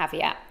of my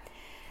caveat.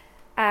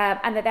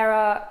 And that there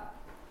are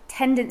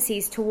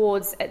tendencies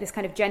towards this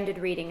kind of gendered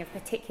reading of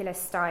particular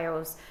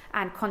styles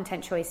and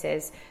content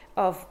choices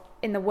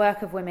in the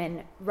work of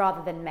women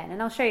rather than men.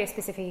 And I'll show you a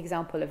specific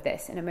example of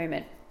this in a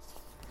moment.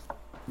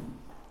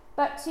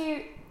 But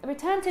to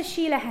return to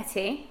Sheila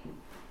Heti,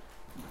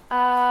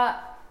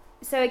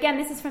 so again,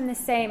 this is from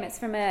it's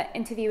from an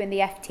interview in the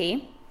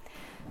FT.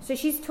 So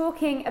she's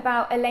talking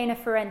about Elena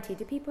Ferrante.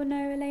 Do people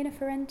know Elena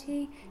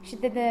Ferrante? She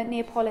did the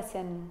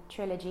Neapolitan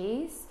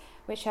trilogies,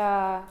 which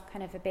are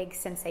kind of a big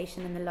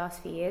sensation in the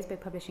last few years, big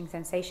publishing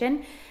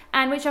sensation,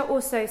 and which are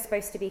also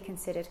supposed to be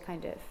considered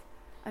kind of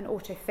an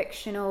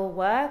auto-fictional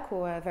work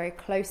or very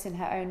close in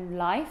her own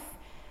life.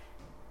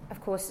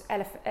 Of course,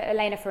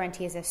 Elena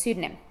Ferrante is a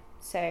pseudonym,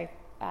 so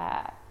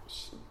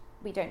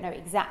we don't know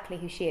exactly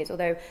who she is,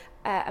 although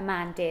a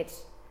man did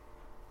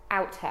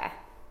out her.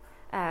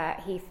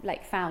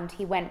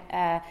 He went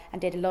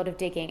and did a lot of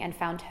digging and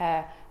found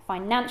her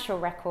financial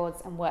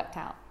records and worked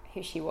out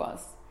who she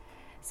was.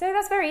 So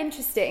that's very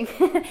interesting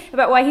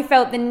about why he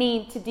felt the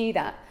need to do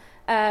that.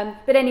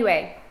 But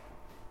anyway,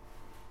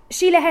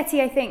 Sheila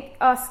Heti, I think,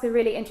 asks a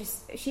really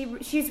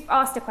interesting... She's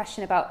asked a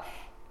question about,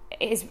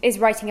 is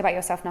writing about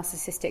yourself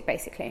narcissistic,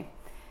 basically?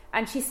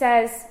 And she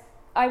says,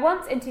 I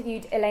once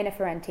interviewed Elena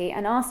Ferrante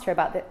and asked her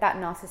about that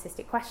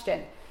narcissistic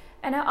question.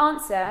 And her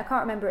answer, I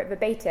can't remember it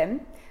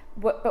verbatim,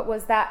 but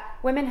was that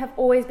women have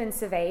always been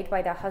surveyed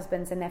by their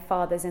husbands and their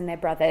fathers and their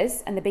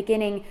brothers, and the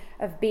beginning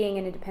of being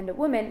an independent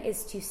woman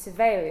is to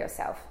surveil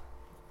yourself.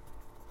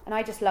 And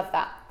I just love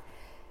that.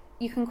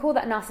 You can call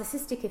that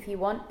narcissistic if you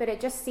want, but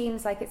it just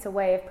seems like it's a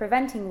way of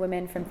preventing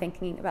women from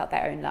thinking about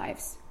their own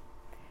lives.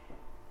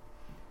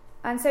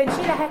 And so in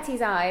Sheila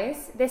Heti's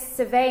eyes, this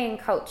surveying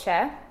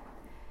culture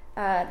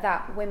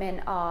that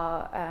women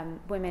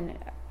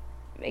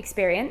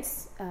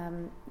experience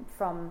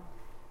from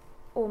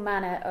all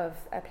manner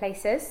of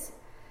places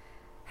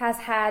has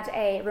had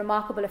a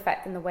remarkable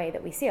effect in the way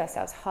that we see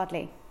ourselves.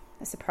 Hardly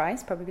a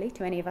surprise, probably,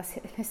 to any of us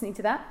listening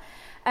to that.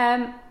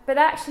 But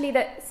actually,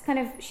 that's kind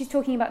of, she's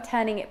talking about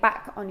turning it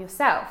back on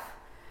yourself.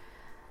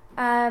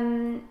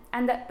 And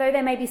that though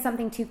there may be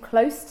something too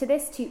close to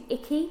this, too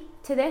icky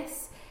to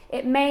this,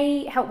 it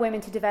may help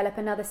women to develop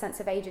another sense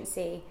of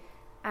agency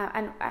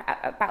and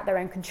about their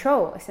own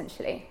control,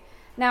 essentially.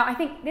 Now, I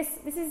think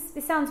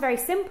this sounds very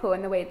simple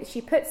in the way that she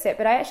puts it,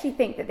 but I actually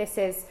think that this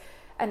is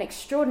an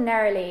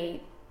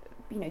extraordinarily,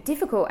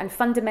 difficult and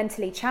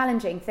fundamentally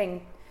challenging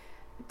thing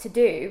to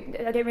do.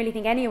 I don't really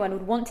think anyone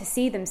would want to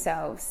see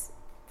themselves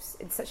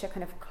in such a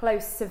kind of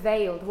close,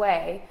 surveilled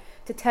way.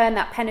 To turn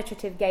that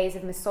penetrative gaze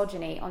of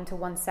misogyny onto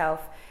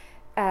oneself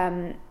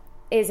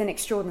is an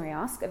extraordinary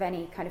ask of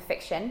any kind of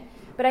fiction.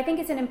 But I think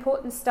it's an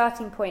important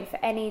starting point for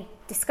any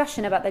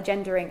discussion about the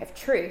gendering of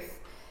truth,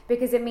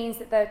 because it means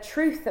that the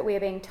truth that we are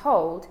being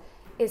told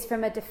is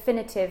from a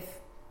definitive,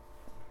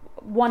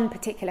 one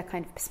particular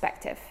kind of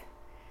perspective.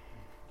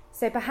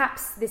 So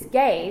perhaps this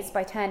gaze,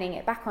 by turning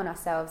it back on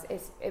ourselves,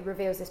 it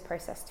reveals this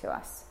process to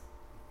us.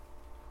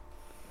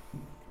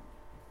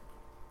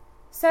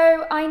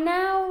 So I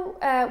now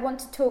want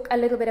to talk a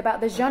little bit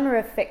about the genre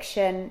of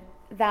fiction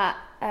that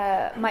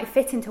might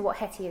fit into what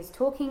Heti is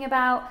talking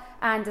about,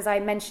 and as I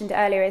mentioned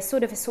earlier, is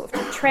sort of a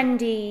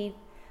trendy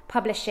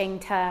publishing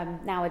term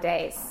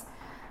nowadays.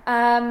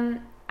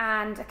 And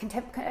a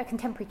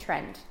contemporary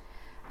trend,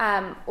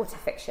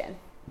 autofiction.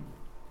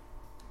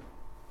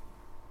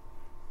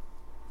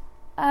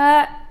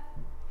 And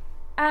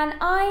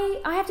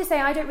I have to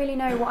say, I don't really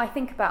know what I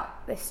think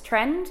about this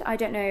trend. I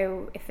don't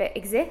know if it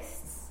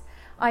exists.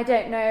 I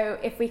don't know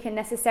if we can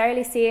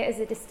necessarily see it as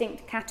a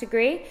distinct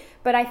category,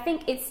 but I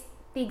think it's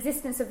the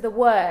existence of the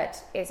word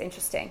is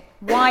interesting.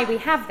 Why we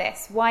have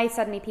this, why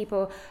suddenly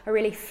people are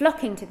really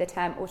flocking to the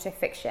term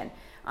autofiction,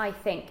 I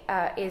think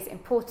is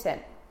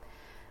important.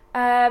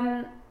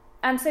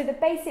 And so the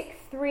basic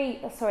three,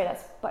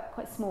 that's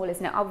quite small,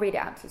 isn't it? I'll read it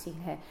out to you so you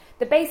can hear.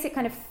 The basic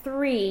kind of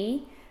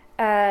three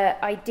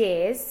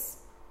ideas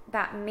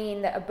that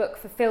mean that a book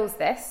fulfills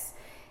this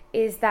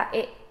is that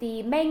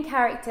the main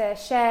character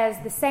shares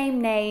the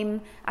same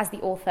name as the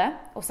author,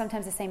 or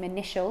sometimes the same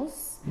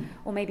initials,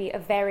 or maybe a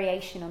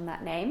variation on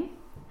that name.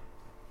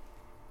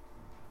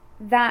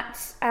 That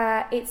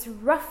it's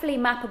roughly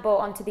mappable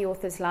onto the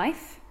author's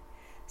life.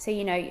 So,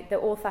 the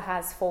author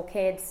has 4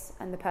 kids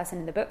and the person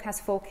in the book has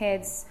 4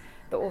 kids.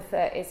 The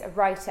author is a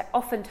writer,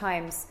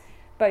 oftentimes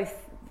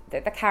both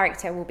the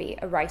character will be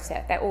a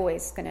writer. They're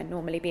always going to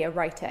normally be a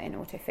writer in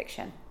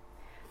autofiction.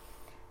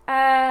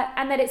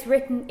 And that it's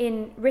written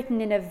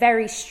in a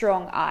very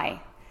strong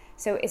I.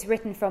 So it's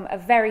written from a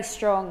very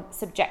strong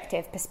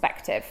subjective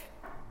perspective.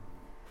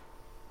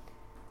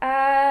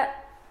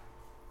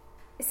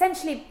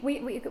 Essentially,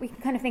 we can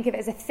kind of think of it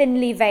as a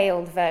thinly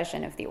veiled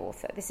version of the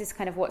author. This is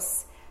kind of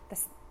the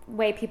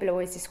way people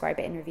always describe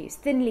it in reviews.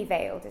 Thinly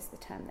veiled is the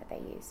term that they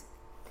use.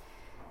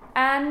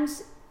 And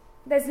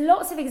there's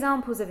lots of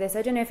examples of this.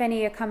 I don't know if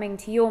any are coming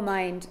to your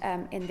mind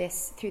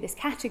through this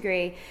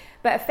category,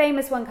 but a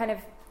famous one kind of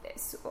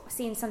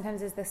seen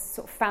sometimes as the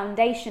sort of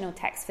foundational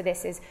text for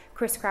this is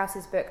Chris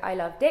Kraus's book I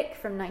Love Dick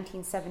from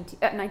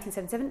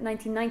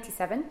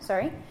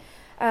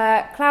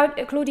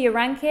 1997. Claudia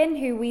Rankin,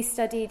 who we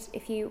studied,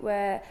 if you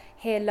were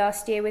here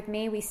last year with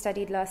me, we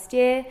studied last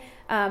year.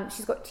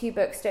 She's got 2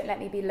 books, Don't Let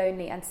Me Be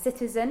Lonely and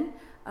Citizen,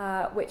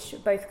 which are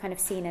both kind of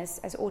seen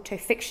as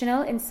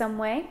auto-fictional in some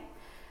way.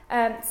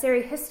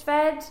 Siri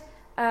Hustved,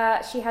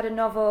 she had a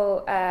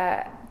novel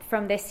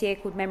from this year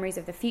called Memories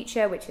of the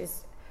Future, which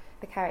is,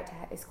 the character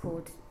is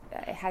called,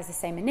 it has the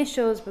same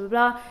initials, blah,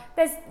 blah,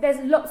 blah. There's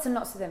lots and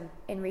lots of them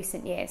in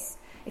recent years.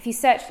 If you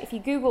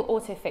Google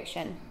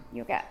autofiction,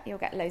 you'll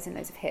get loads and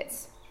loads of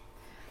hits.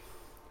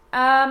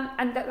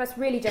 And that's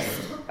really just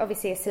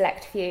obviously a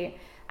select few.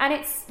 And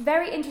it's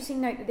very interesting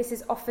to note that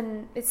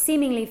it's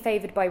seemingly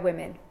favoured by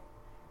women.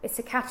 It's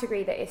a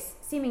category that is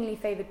seemingly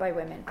favoured by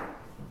women.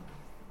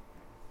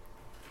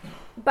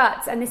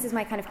 But, and this is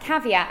my kind of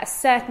caveat, a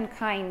certain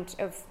kind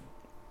of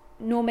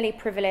normally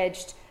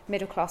privileged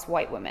middle-class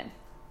white woman.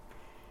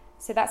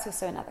 So that's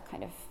also another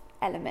kind of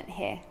element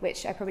here,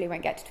 which I probably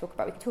won't get to talk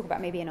about. We can talk about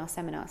maybe in our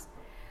seminars.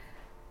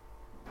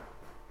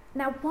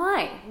 Now,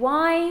 why?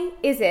 Why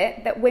is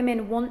it that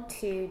women want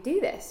to do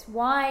this?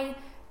 Why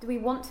do we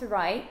want to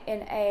write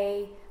in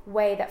a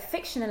way that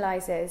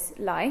fictionalizes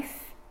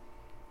life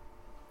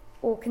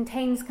or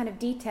contains kind of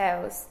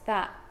details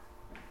that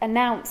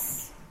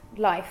announce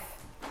life?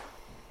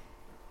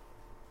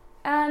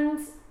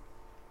 And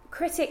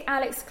critic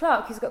Alex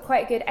Clark, who's got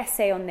quite a good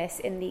essay on this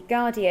in The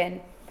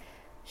Guardian,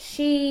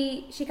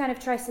 she kind of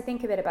tries to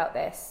think a bit about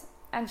this,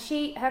 and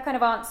her kind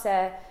of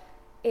answer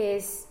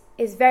is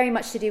very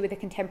much to do with the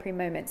contemporary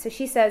moment. So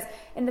she says,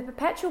 in the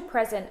perpetual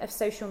present of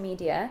social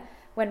media,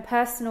 when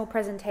personal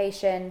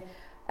presentation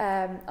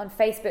on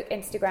Facebook,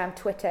 Instagram,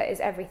 Twitter is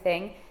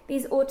everything,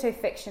 these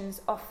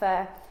autofictions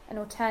offer an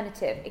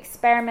alternative,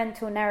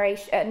 experimental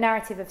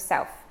narrative of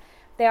self.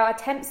 They are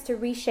attempts to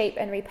reshape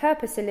and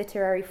repurpose a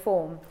literary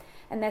form,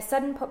 and their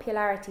sudden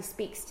popularity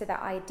speaks to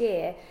the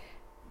idea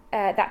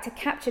that to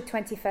capture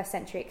 21st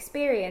century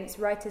experience,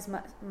 writers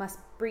must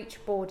breach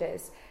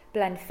borders,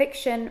 blend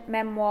fiction,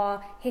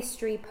 memoir,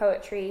 history,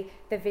 poetry,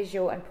 the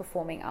visual and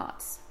performing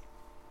arts.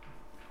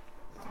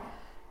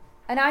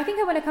 And I think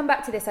I want to come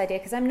back to this idea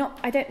because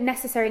I don't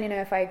necessarily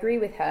know if I agree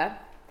with her.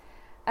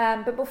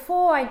 But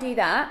before I do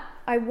that,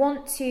 I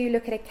want to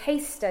look at a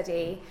case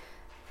study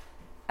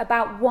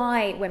about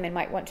why women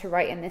might want to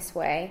write in this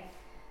way,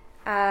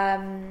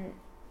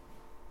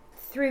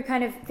 through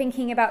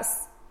thinking about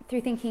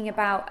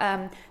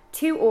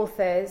 2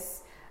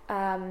 authors,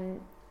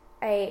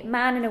 a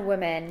man and a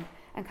woman,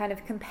 and kind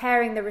of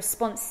comparing the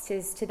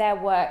responses to their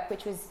work,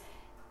 which were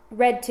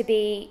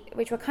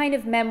kind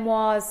of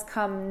memoirs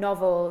come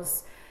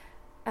novels.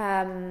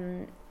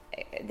 The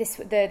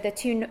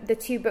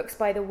 2 books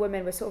by the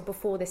woman were sort of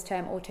before this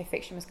term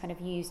autofiction was kind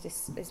of used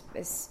as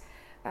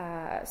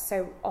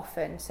so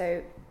often.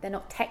 So they're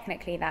not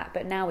technically that,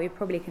 but now we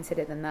probably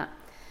consider them that.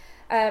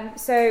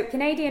 So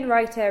Canadian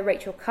writer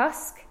Rachel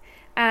Cusk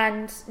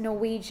and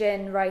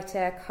Norwegian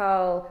writer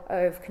Karl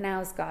Ove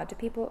Knausgaard.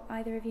 Do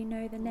either of you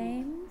know the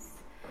names?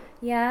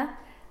 Yeah.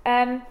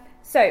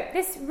 So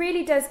this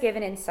really does give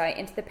an insight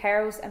into the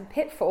perils and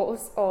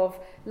pitfalls of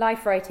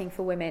life writing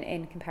for women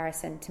in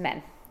comparison to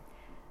men.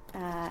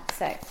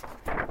 So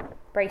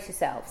brace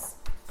yourselves.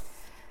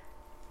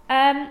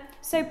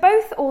 So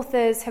both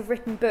authors have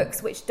written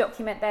books which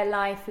document their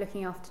life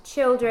looking after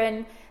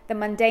children, the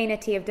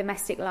mundanity of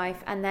domestic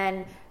life, and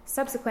then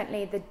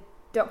subsequently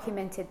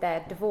documented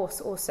their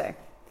divorce also.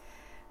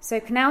 So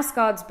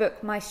Knausgaard's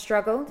book My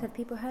Struggle, have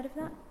people heard of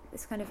that?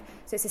 It's a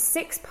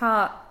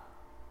 6-part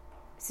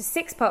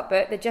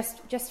book that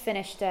just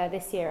finished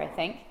this year, I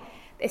think.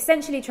 It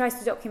essentially tries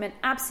to document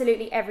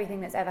absolutely everything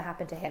that's ever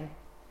happened to him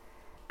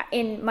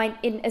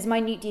in as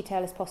minute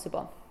detail as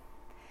possible.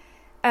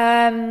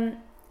 And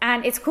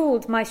it's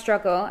called My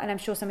Struggle, and I'm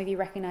sure some of you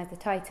recognise the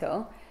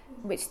title,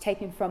 which is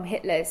taken from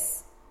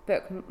Hitler's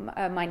book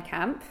Mein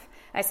Kampf.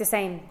 It's the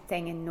same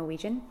thing in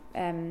Norwegian.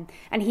 And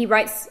he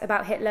writes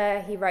about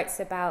Hitler, he writes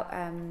about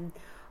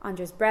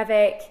Anders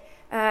Breivik.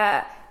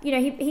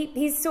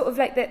 He's sort of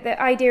like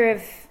the idea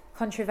of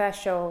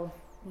controversial,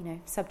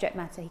 subject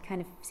matter. He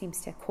kind of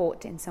seems to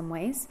court in some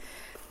ways.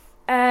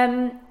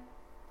 And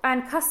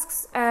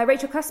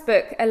Rachel Cusk's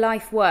book, A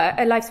Life's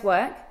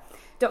Work,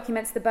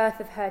 documents the birth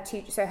of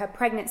her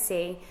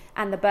pregnancy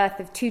and the birth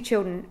of 2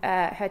 children,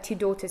 her 2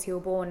 daughters who were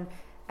born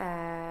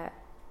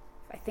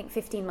I think,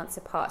 15 months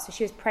apart. So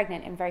she was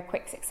pregnant in very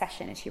quick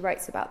succession, and she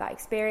writes about that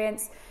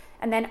experience.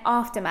 And then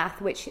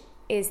Aftermath, which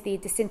is the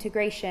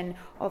disintegration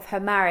of her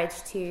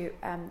marriage to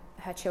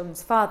her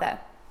children's father.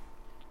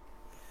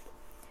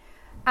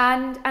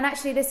 And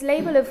actually, this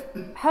label of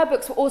her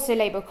books were also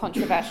labeled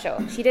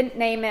controversial. She didn't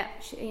name it,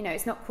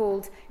 it's not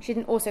called, she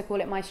didn't also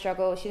call it My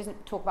Struggle. She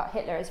doesn't talk about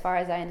Hitler as far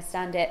as I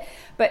understand it.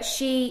 But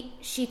she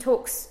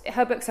talks,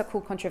 her books are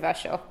called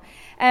controversial,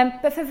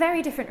 but for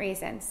very different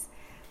reasons.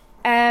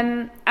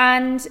 And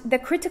the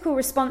critical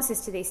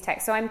responses to these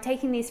texts, so I'm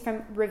taking these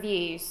from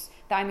reviews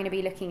that I'm going to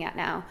be looking at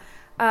now,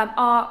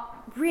 are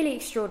really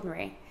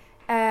extraordinary.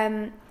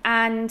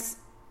 And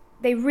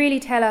they really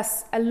tell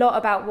us a lot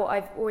about what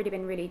I've already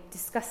been really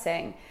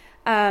discussing.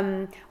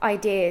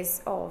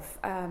 Ideas of,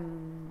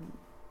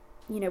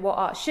 what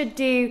art should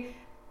do,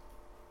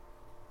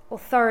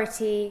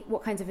 authority,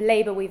 what kinds of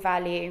labour we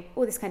value,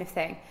 all this kind of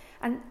thing.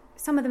 And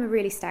some of them are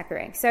really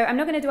staggering. So I'm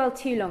not going to dwell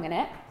too long in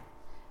it,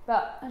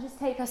 but I'll just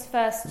take us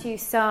first to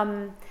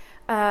some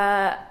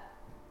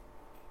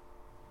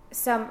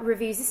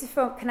reviews. This is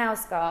from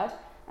Knausgaard,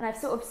 and I've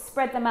sort of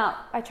spread them out.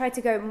 I tried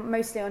to go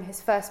mostly on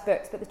his first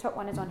books, but the top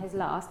one is on his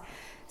last.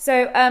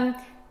 So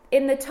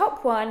in the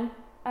top one,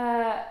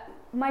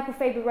 Michael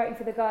Faber, writing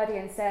for The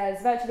Guardian,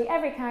 says, virtually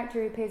every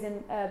character who appears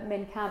in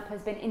Mein Kampf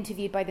has been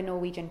interviewed by the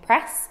Norwegian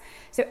press.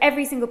 So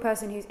every single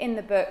person who's in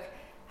the book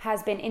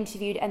has been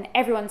interviewed, and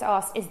everyone's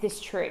asked, is this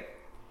true?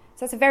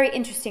 So that's a very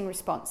interesting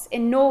response.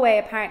 In Norway,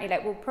 apparently,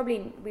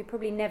 we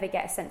probably never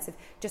get a sense of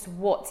just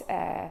what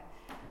kind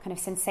of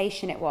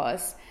sensation it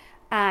was.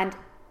 And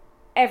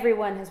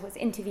everyone was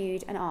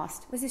interviewed and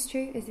asked, was this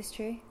true? Is this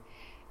true?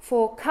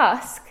 For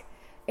Kusk,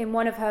 in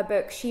one of her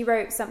books, she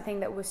wrote something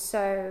that was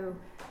so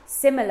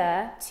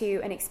similar to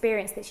an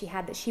experience that she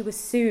had that she was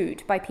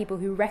sued by people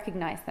who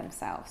recognized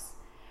themselves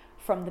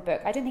from the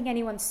book. I don't think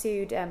anyone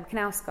sued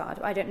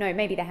Knausgaard. I don't know.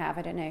 Maybe they have.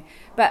 I don't know.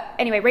 But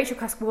anyway, Rachel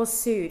Kusk was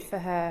sued for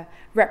her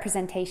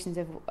representations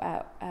of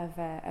a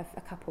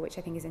couple, which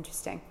I think is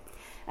interesting.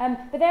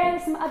 But there are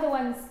some other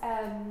ones.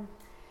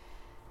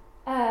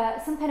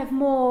 Some kind of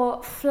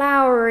more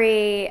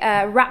flowery,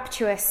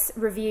 rapturous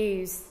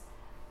reviews.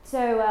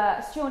 So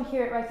Sean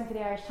Hewitt, writing for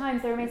the Irish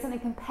Times, there remains something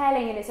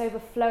compelling in its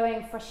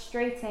overflowing,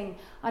 frustrating,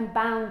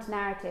 unbound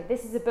narrative.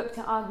 This is a book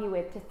to argue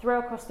with, to throw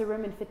across the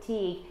room in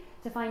fatigue,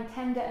 to find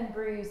tender and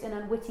bruised and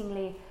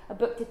unwittingly a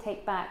book to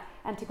take back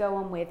and to go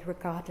on with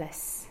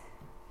regardless.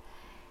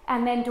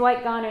 And then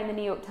Dwight Garner in the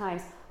New York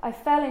Times. I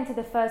fell into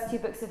the first two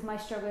books of My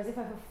Struggle as if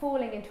I were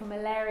falling into a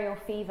malarial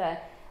fever.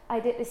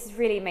 This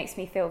really makes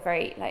me feel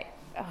very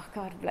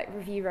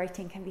review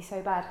writing can be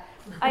so bad.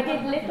 I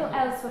did little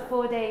else for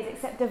 4 days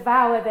except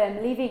devour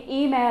them, leaving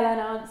email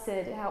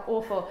unanswered. How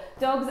awful.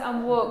 Dogs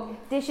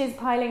unwalked, dishes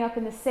piling up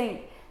in the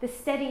sink. The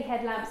steady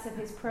headlamps of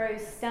his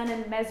prose stun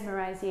and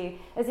mesmerize you,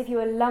 as if you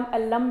were a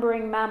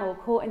lumbering mammal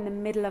caught in the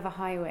middle of a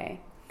highway.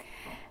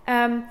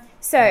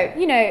 This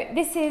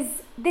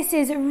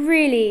is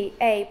really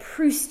a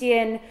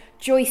Proustian,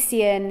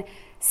 Joycean,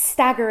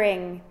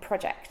 staggering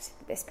project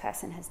that this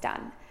person has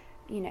done.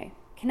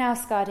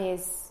 Knausgaard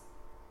is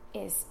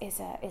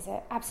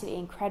a absolutely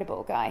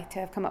incredible guy to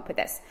have come up with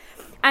this.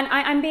 And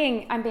I'm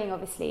being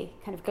obviously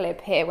kind of glib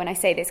here when I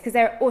say this, because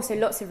there are also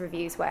lots of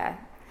reviews where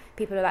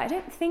people are like, I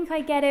don't think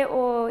I get it,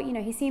 or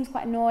he seems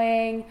quite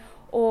annoying,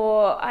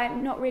 or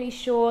I'm not really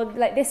sure,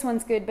 like this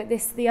one's good but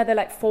the other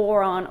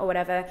 4 aren't, or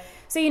whatever.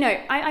 So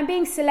I'm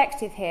being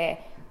selective here,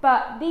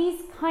 but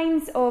these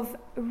kinds of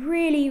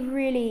really,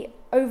 really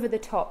over the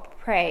top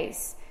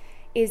praise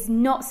is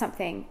not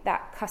something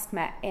that Kusk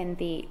met in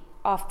the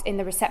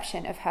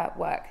reception of her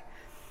work.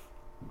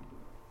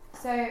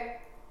 So,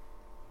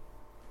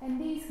 in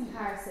these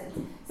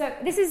comparisons, so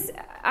this is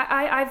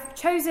I've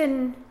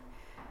chosen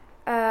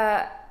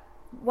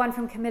one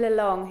from Camilla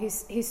Long,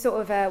 who's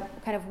sort of a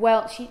kind of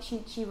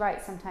she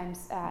writes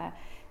sometimes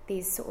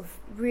these sort of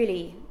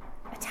really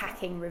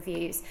attacking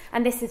reviews,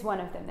 and this is one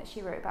of them that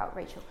she wrote about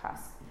Rachel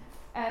Kusk.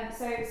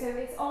 So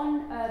it's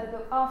on the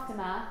book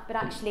Aftermath, but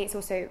actually it's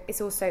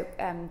also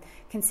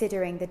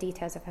considering the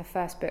details of her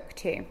first book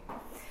too.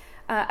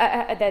 The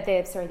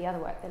other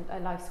work, the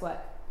life's work.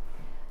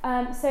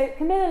 So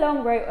Camilla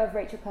Long wrote of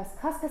Rachel Kusk.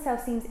 Kusk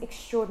herself seems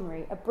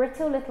extraordinary, a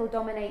brittle little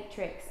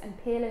dominatrix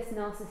and peerless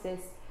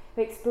narcissist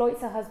who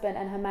exploits her husband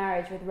and her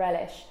marriage with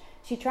relish.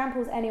 She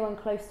tramples anyone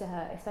close to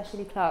her,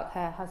 especially Clark,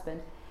 her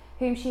husband,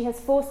 whom she has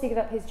forced to give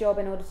up his job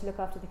in order to look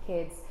after the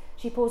kids.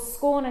 She pours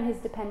scorn on his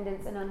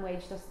dependence and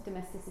unwaged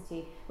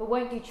domesticity, but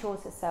won't do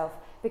chores herself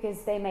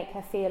because they make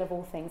her feel of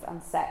all things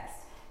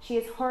unsexed. She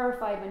is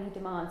horrified when he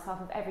demands half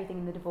of everything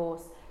in the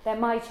divorce. They're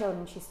my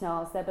children, she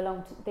snarls. They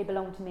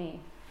belong to me.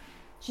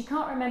 She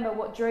can't remember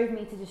what drove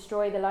me to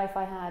destroy the life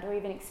I had, or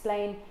even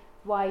explain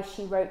why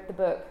she wrote the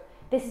book.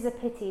 This is a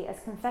pity, as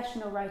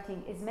confessional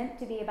writing is meant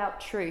to be about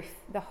truth,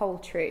 the whole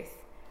truth.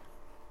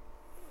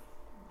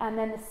 And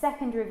then the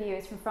second review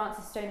is from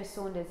Frances Stoner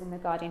Saunders in The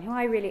Guardian, who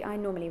I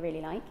normally really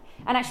like.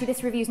 And actually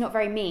this review is not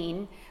very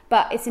mean,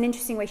 but it's an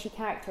interesting way she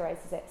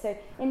characterises it. So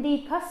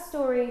indeed, Cusk's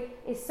story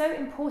is so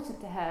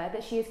important to her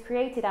that she has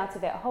created out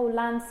of it a whole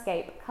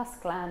landscape,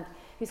 Cuskland,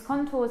 whose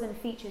contours and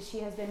features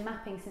she has been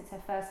mapping since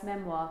her first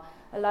memoir,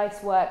 a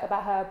life's work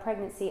about how her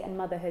pregnancy and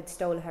motherhood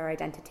stole her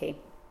identity.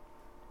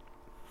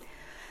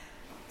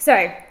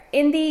 So,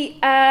 in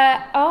the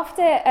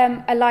after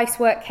A Life's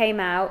Work came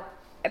out,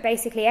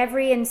 basically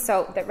every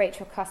insult that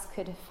Rachel Cusk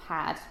could have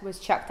had was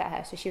chucked at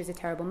her. So she was a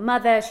terrible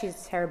mother, she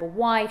was a terrible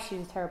wife, she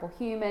was a terrible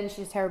human, she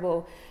was a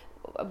terrible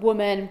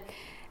woman.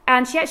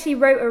 And she actually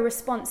wrote a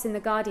response in The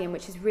Guardian,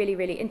 which is really,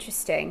 really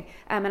interesting.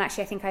 And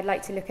actually I think I'd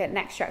like to look at an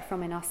extract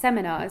from in our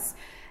seminars,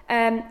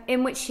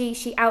 in which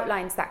she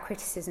outlines that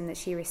criticism that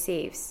she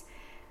receives.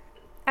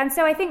 And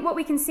so I think what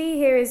we can see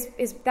here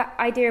is that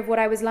idea of what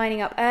I was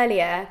lining up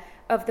earlier,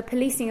 of the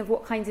policing of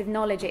what kinds of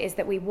knowledge it is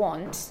that we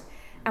want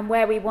and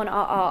where we want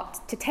our art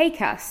to take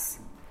us.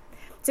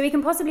 So we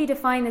can possibly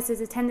define this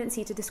as a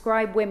tendency to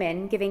describe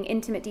women giving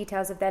intimate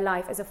details of their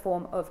life as a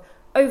form of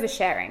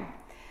oversharing.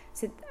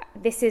 So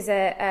this is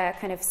a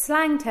kind of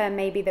slang term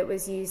maybe that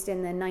was used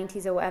in the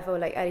 90s or whatever, or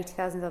like early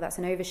 2000s, that's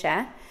an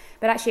overshare.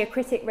 But actually a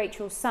critic,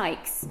 Rachel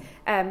Sykes,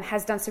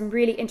 has done some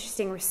really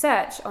interesting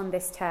research on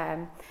this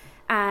term,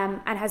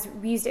 and has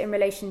used it in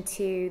relation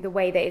to the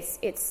way that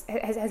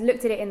has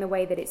looked at it in the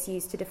way that it's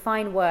used to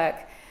define work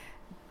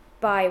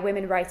by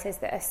women writers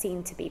that are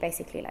seen to be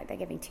basically like they're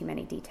giving too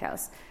many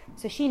details.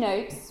 So she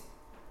notes,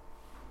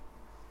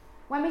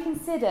 when we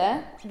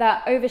consider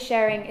that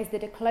oversharing is the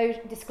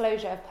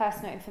disclosure of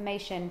personal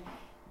information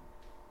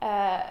in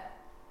a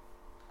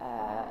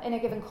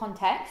given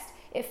context,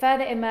 it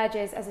further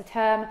emerges as a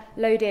term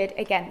loaded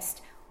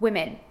against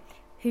women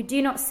who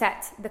do not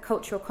set the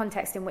cultural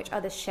context in which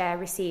others share,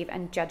 receive,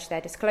 and judge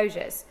their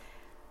disclosures.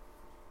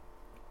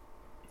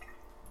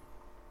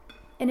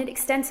 In an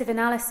extensive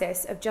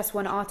analysis of just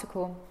one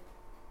article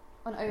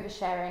on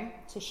oversharing,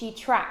 so she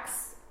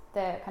tracks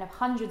the kind of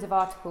hundreds of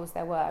articles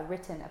there were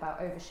written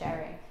about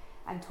oversharing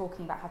and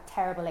talking about how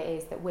terrible it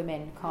is that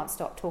women can't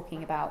stop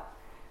talking about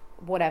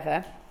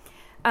whatever.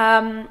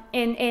 In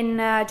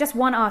just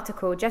one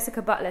article,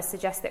 Jessica Butler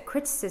suggests that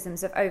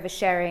criticisms of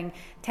oversharing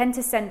tend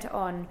to centre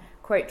on,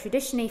 quote,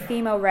 traditionally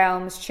female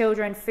realms,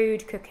 children,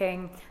 food,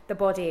 cooking, the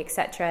body,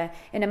 etc.,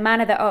 in a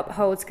manner that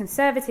upholds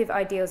conservative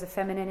ideals of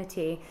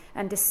femininity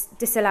and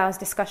disallows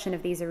discussion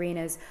of these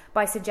arenas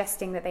by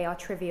suggesting that they are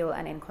trivial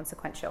and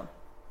inconsequential.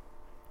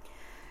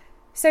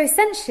 So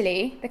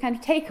essentially, the kind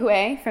of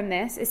takeaway from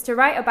this is to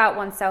write about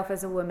oneself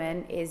as a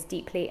woman is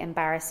deeply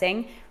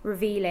embarrassing,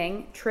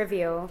 revealing,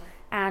 trivial,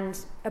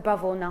 and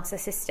above all,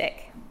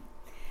 narcissistic.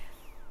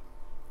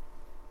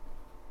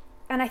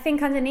 And I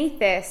think underneath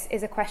this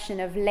is a question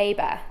of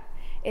labour,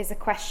 is a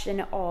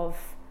question of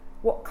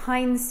what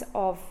kinds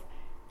of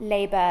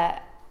labour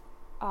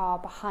are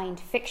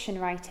behind fiction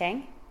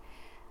writing,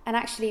 and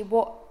actually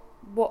what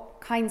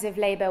kinds of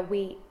labour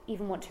we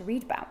even want to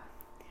read about.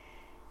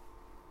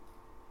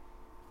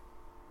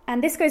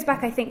 And this goes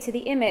back, I think, to the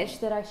image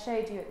that I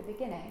showed you at the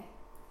beginning.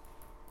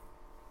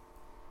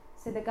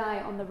 So the guy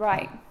on the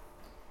right.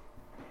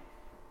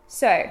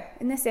 So,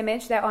 in this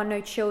image, there are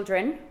no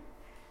children,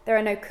 there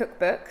are no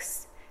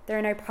cookbooks, there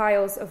are no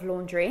piles of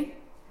laundry.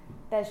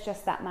 There's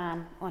just that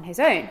man on his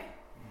own.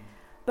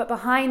 But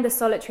behind the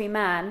solitary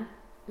man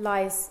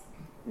lies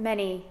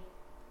many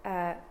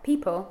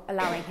people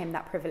allowing him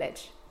that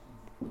privilege.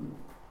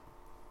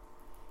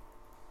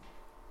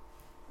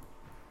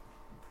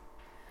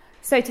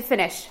 So to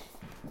finish,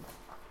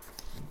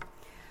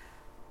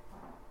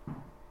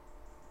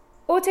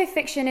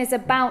 autofiction is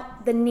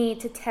about the need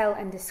to tell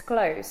and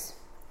disclose.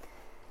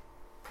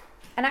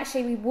 And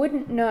actually, we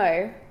wouldn't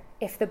know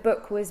if the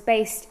book was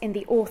based in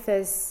the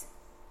author's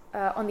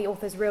on the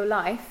author's real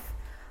life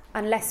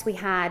unless we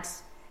had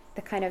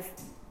the kind of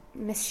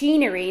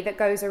machinery that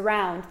goes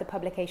around the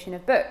publication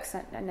of books,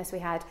 unless we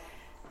had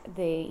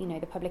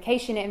the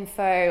publication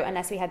info,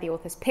 unless we had the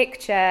author's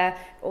picture,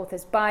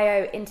 author's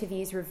bio,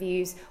 interviews,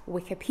 reviews,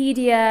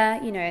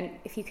 Wikipedia, and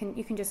if you can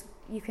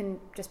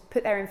just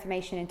put their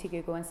information into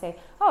Google and say,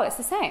 oh, it's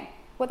the same.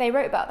 What they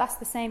wrote about, that's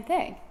the same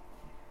thing.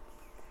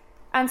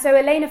 And so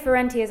Elena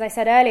Ferrante, as I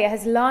said earlier,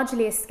 has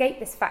largely escaped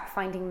this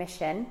fact-finding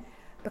mission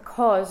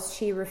because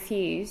she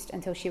refused,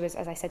 until she was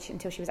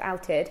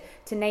outed,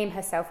 to name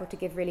herself or to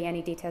give really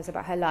any details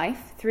about her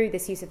life through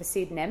this use of a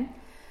pseudonym.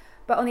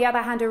 But on the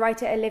other hand, a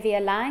writer, Olivia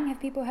Laing, have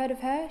people heard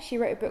of her? She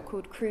wrote a book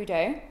called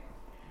Crudo.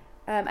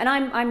 And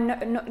I'm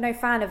no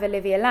fan of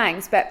Olivia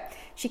Laing's, but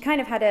she kind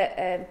of had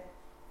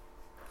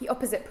the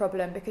opposite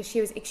problem because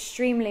she was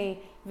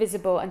extremely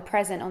visible and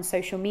present on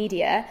social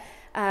media,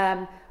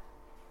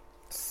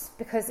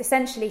 because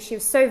essentially she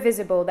was so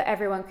visible that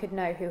everyone could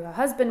know who her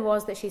husband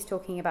was that she's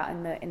talking about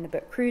in the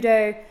book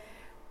Crudo,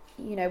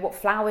 what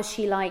flowers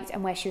she liked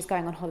and where she was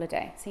going on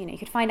holiday. So, you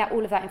could find out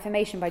all of that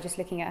information by just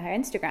looking at her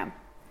Instagram.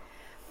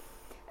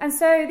 And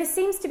so this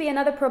seems to be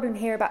another problem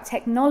here about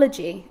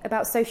technology,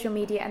 about social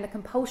media and the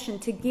compulsion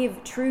to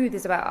give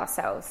truths about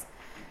ourselves.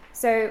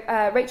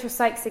 So Rachel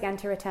Sykes, again,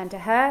 to return to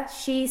her,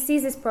 she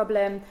sees this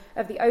problem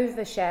of the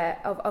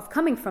overshare of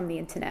coming from the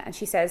internet. And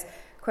she says,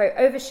 quote,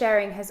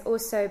 oversharing has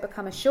also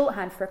become a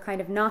shorthand for a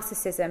kind of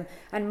narcissism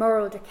and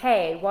moral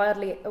decay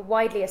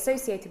widely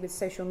associated with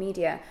social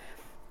media.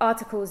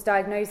 Articles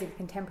diagnosing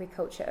contemporary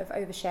culture of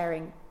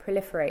oversharing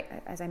proliferate,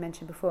 as I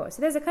mentioned before.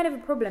 So there's a kind of a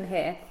problem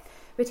here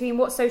between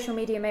what social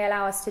media may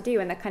allow us to do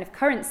and the kind of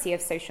currency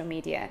of social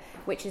media,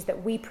 which is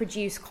that we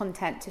produce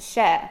content to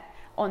share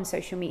on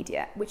social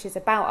media, which is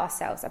about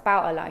ourselves,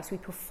 about our lives. We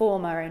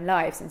perform our own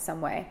lives in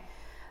some way.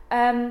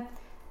 And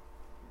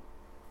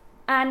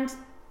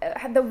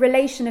the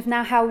relation of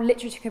now how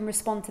literature can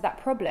respond to that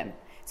problem.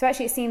 So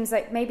actually it seems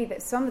like maybe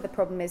that some of the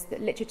problem is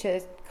that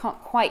literature can't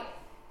quite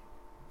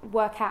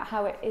work out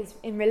how it is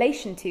in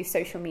relation to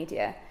social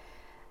media.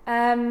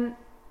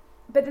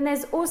 But then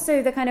there's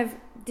also the kind of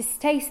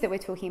distaste that we're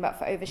talking about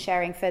for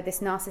oversharing, for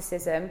this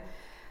narcissism,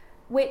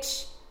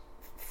 which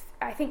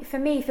I think for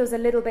me feels a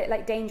little bit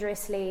like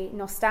dangerously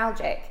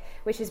nostalgic,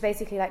 which is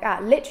basically like,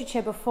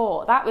 literature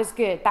before, that was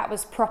good, that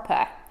was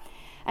proper.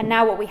 And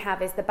now what we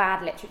have is the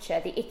bad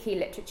literature, the icky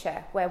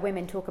literature, where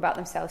women talk about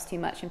themselves too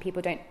much and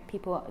people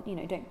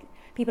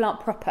aren't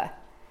proper.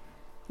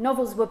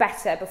 Novels were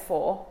better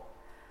before.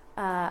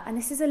 And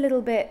this is a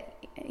little bit,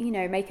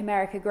 make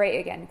America great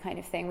again kind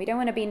of thing. We don't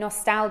want to be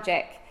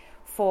nostalgic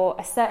for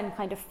a certain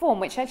kind of form,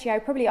 which actually I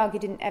would probably argue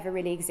didn't ever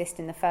really exist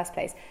in the first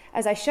place.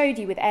 As I showed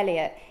you with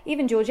Eliot,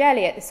 even George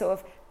Eliot, the sort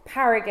of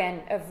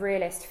paragon of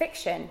realist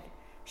fiction,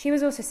 she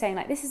was also saying,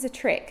 like, this is a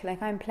trick,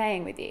 like, I'm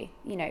playing with you.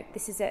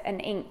 This is an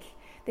ink.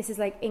 This is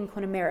like ink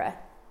on a mirror.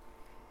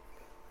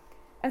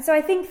 And so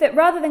I think that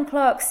rather than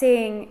Clarke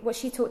seeing what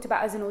she talked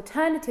about as an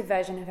alternative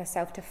version of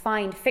herself to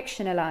find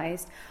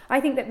fictionalized, I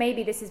think that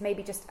maybe this is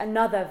maybe just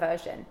another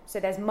version. So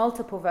there's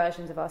multiple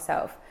versions of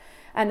ourselves.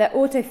 And that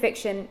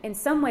autofiction in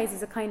some ways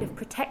is a kind of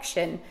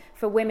protection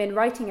for women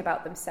writing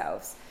about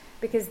themselves.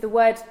 Because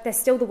there's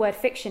still the word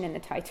fiction in the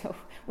title.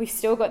 We've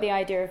still got the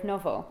idea of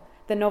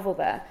the novel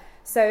there.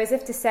 So as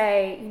if to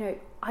say,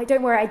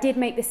 don't worry, I did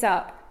make this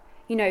up.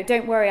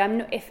 Don't worry, I'm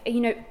not,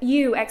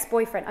 you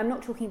ex-boyfriend, I'm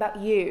not talking about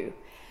you.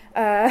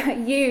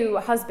 You,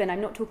 husband,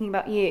 I'm not talking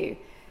about you.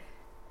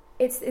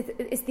 It's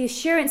the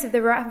assurance of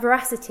the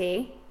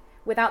veracity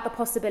without the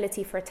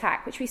possibility for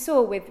attack, which we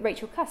saw with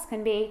Rachel Cusk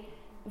can be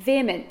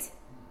vehement,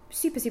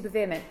 super, super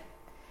vehement.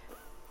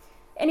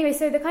 Anyway,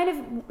 so the kind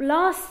of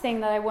last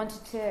thing that I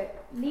wanted to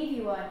leave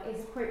you on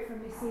is a quote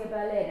from Lucia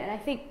Berlin. And I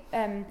think,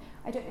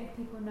 I don't know if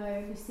people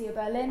know Lucia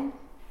Berlin,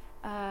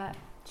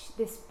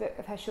 this book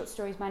of her short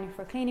stories, Manual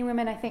for a Cleaning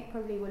Woman. I think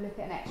probably we'll look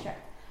at an extract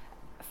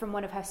from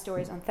one of her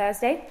stories on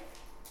Thursday.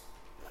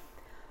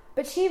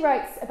 But she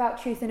writes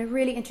about truth in a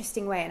really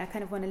interesting way, and I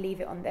kind of want to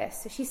leave it on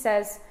this. So she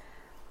says,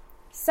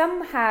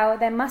 somehow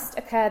there must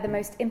occur the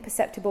most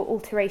imperceptible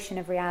alteration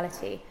of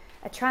reality,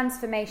 a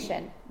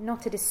transformation,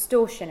 not a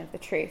distortion of the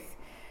truth.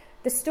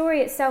 The story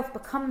itself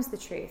becomes the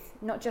truth,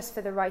 not just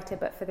for the writer,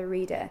 but for the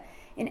reader.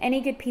 In any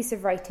good piece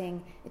of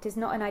writing, it is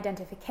not an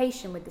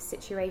identification with the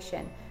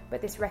situation,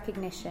 but this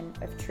recognition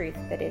of truth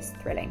that is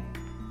thrilling.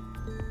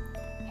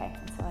 Okay,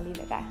 and so I'll leave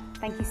it there.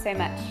 Thank you so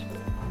much.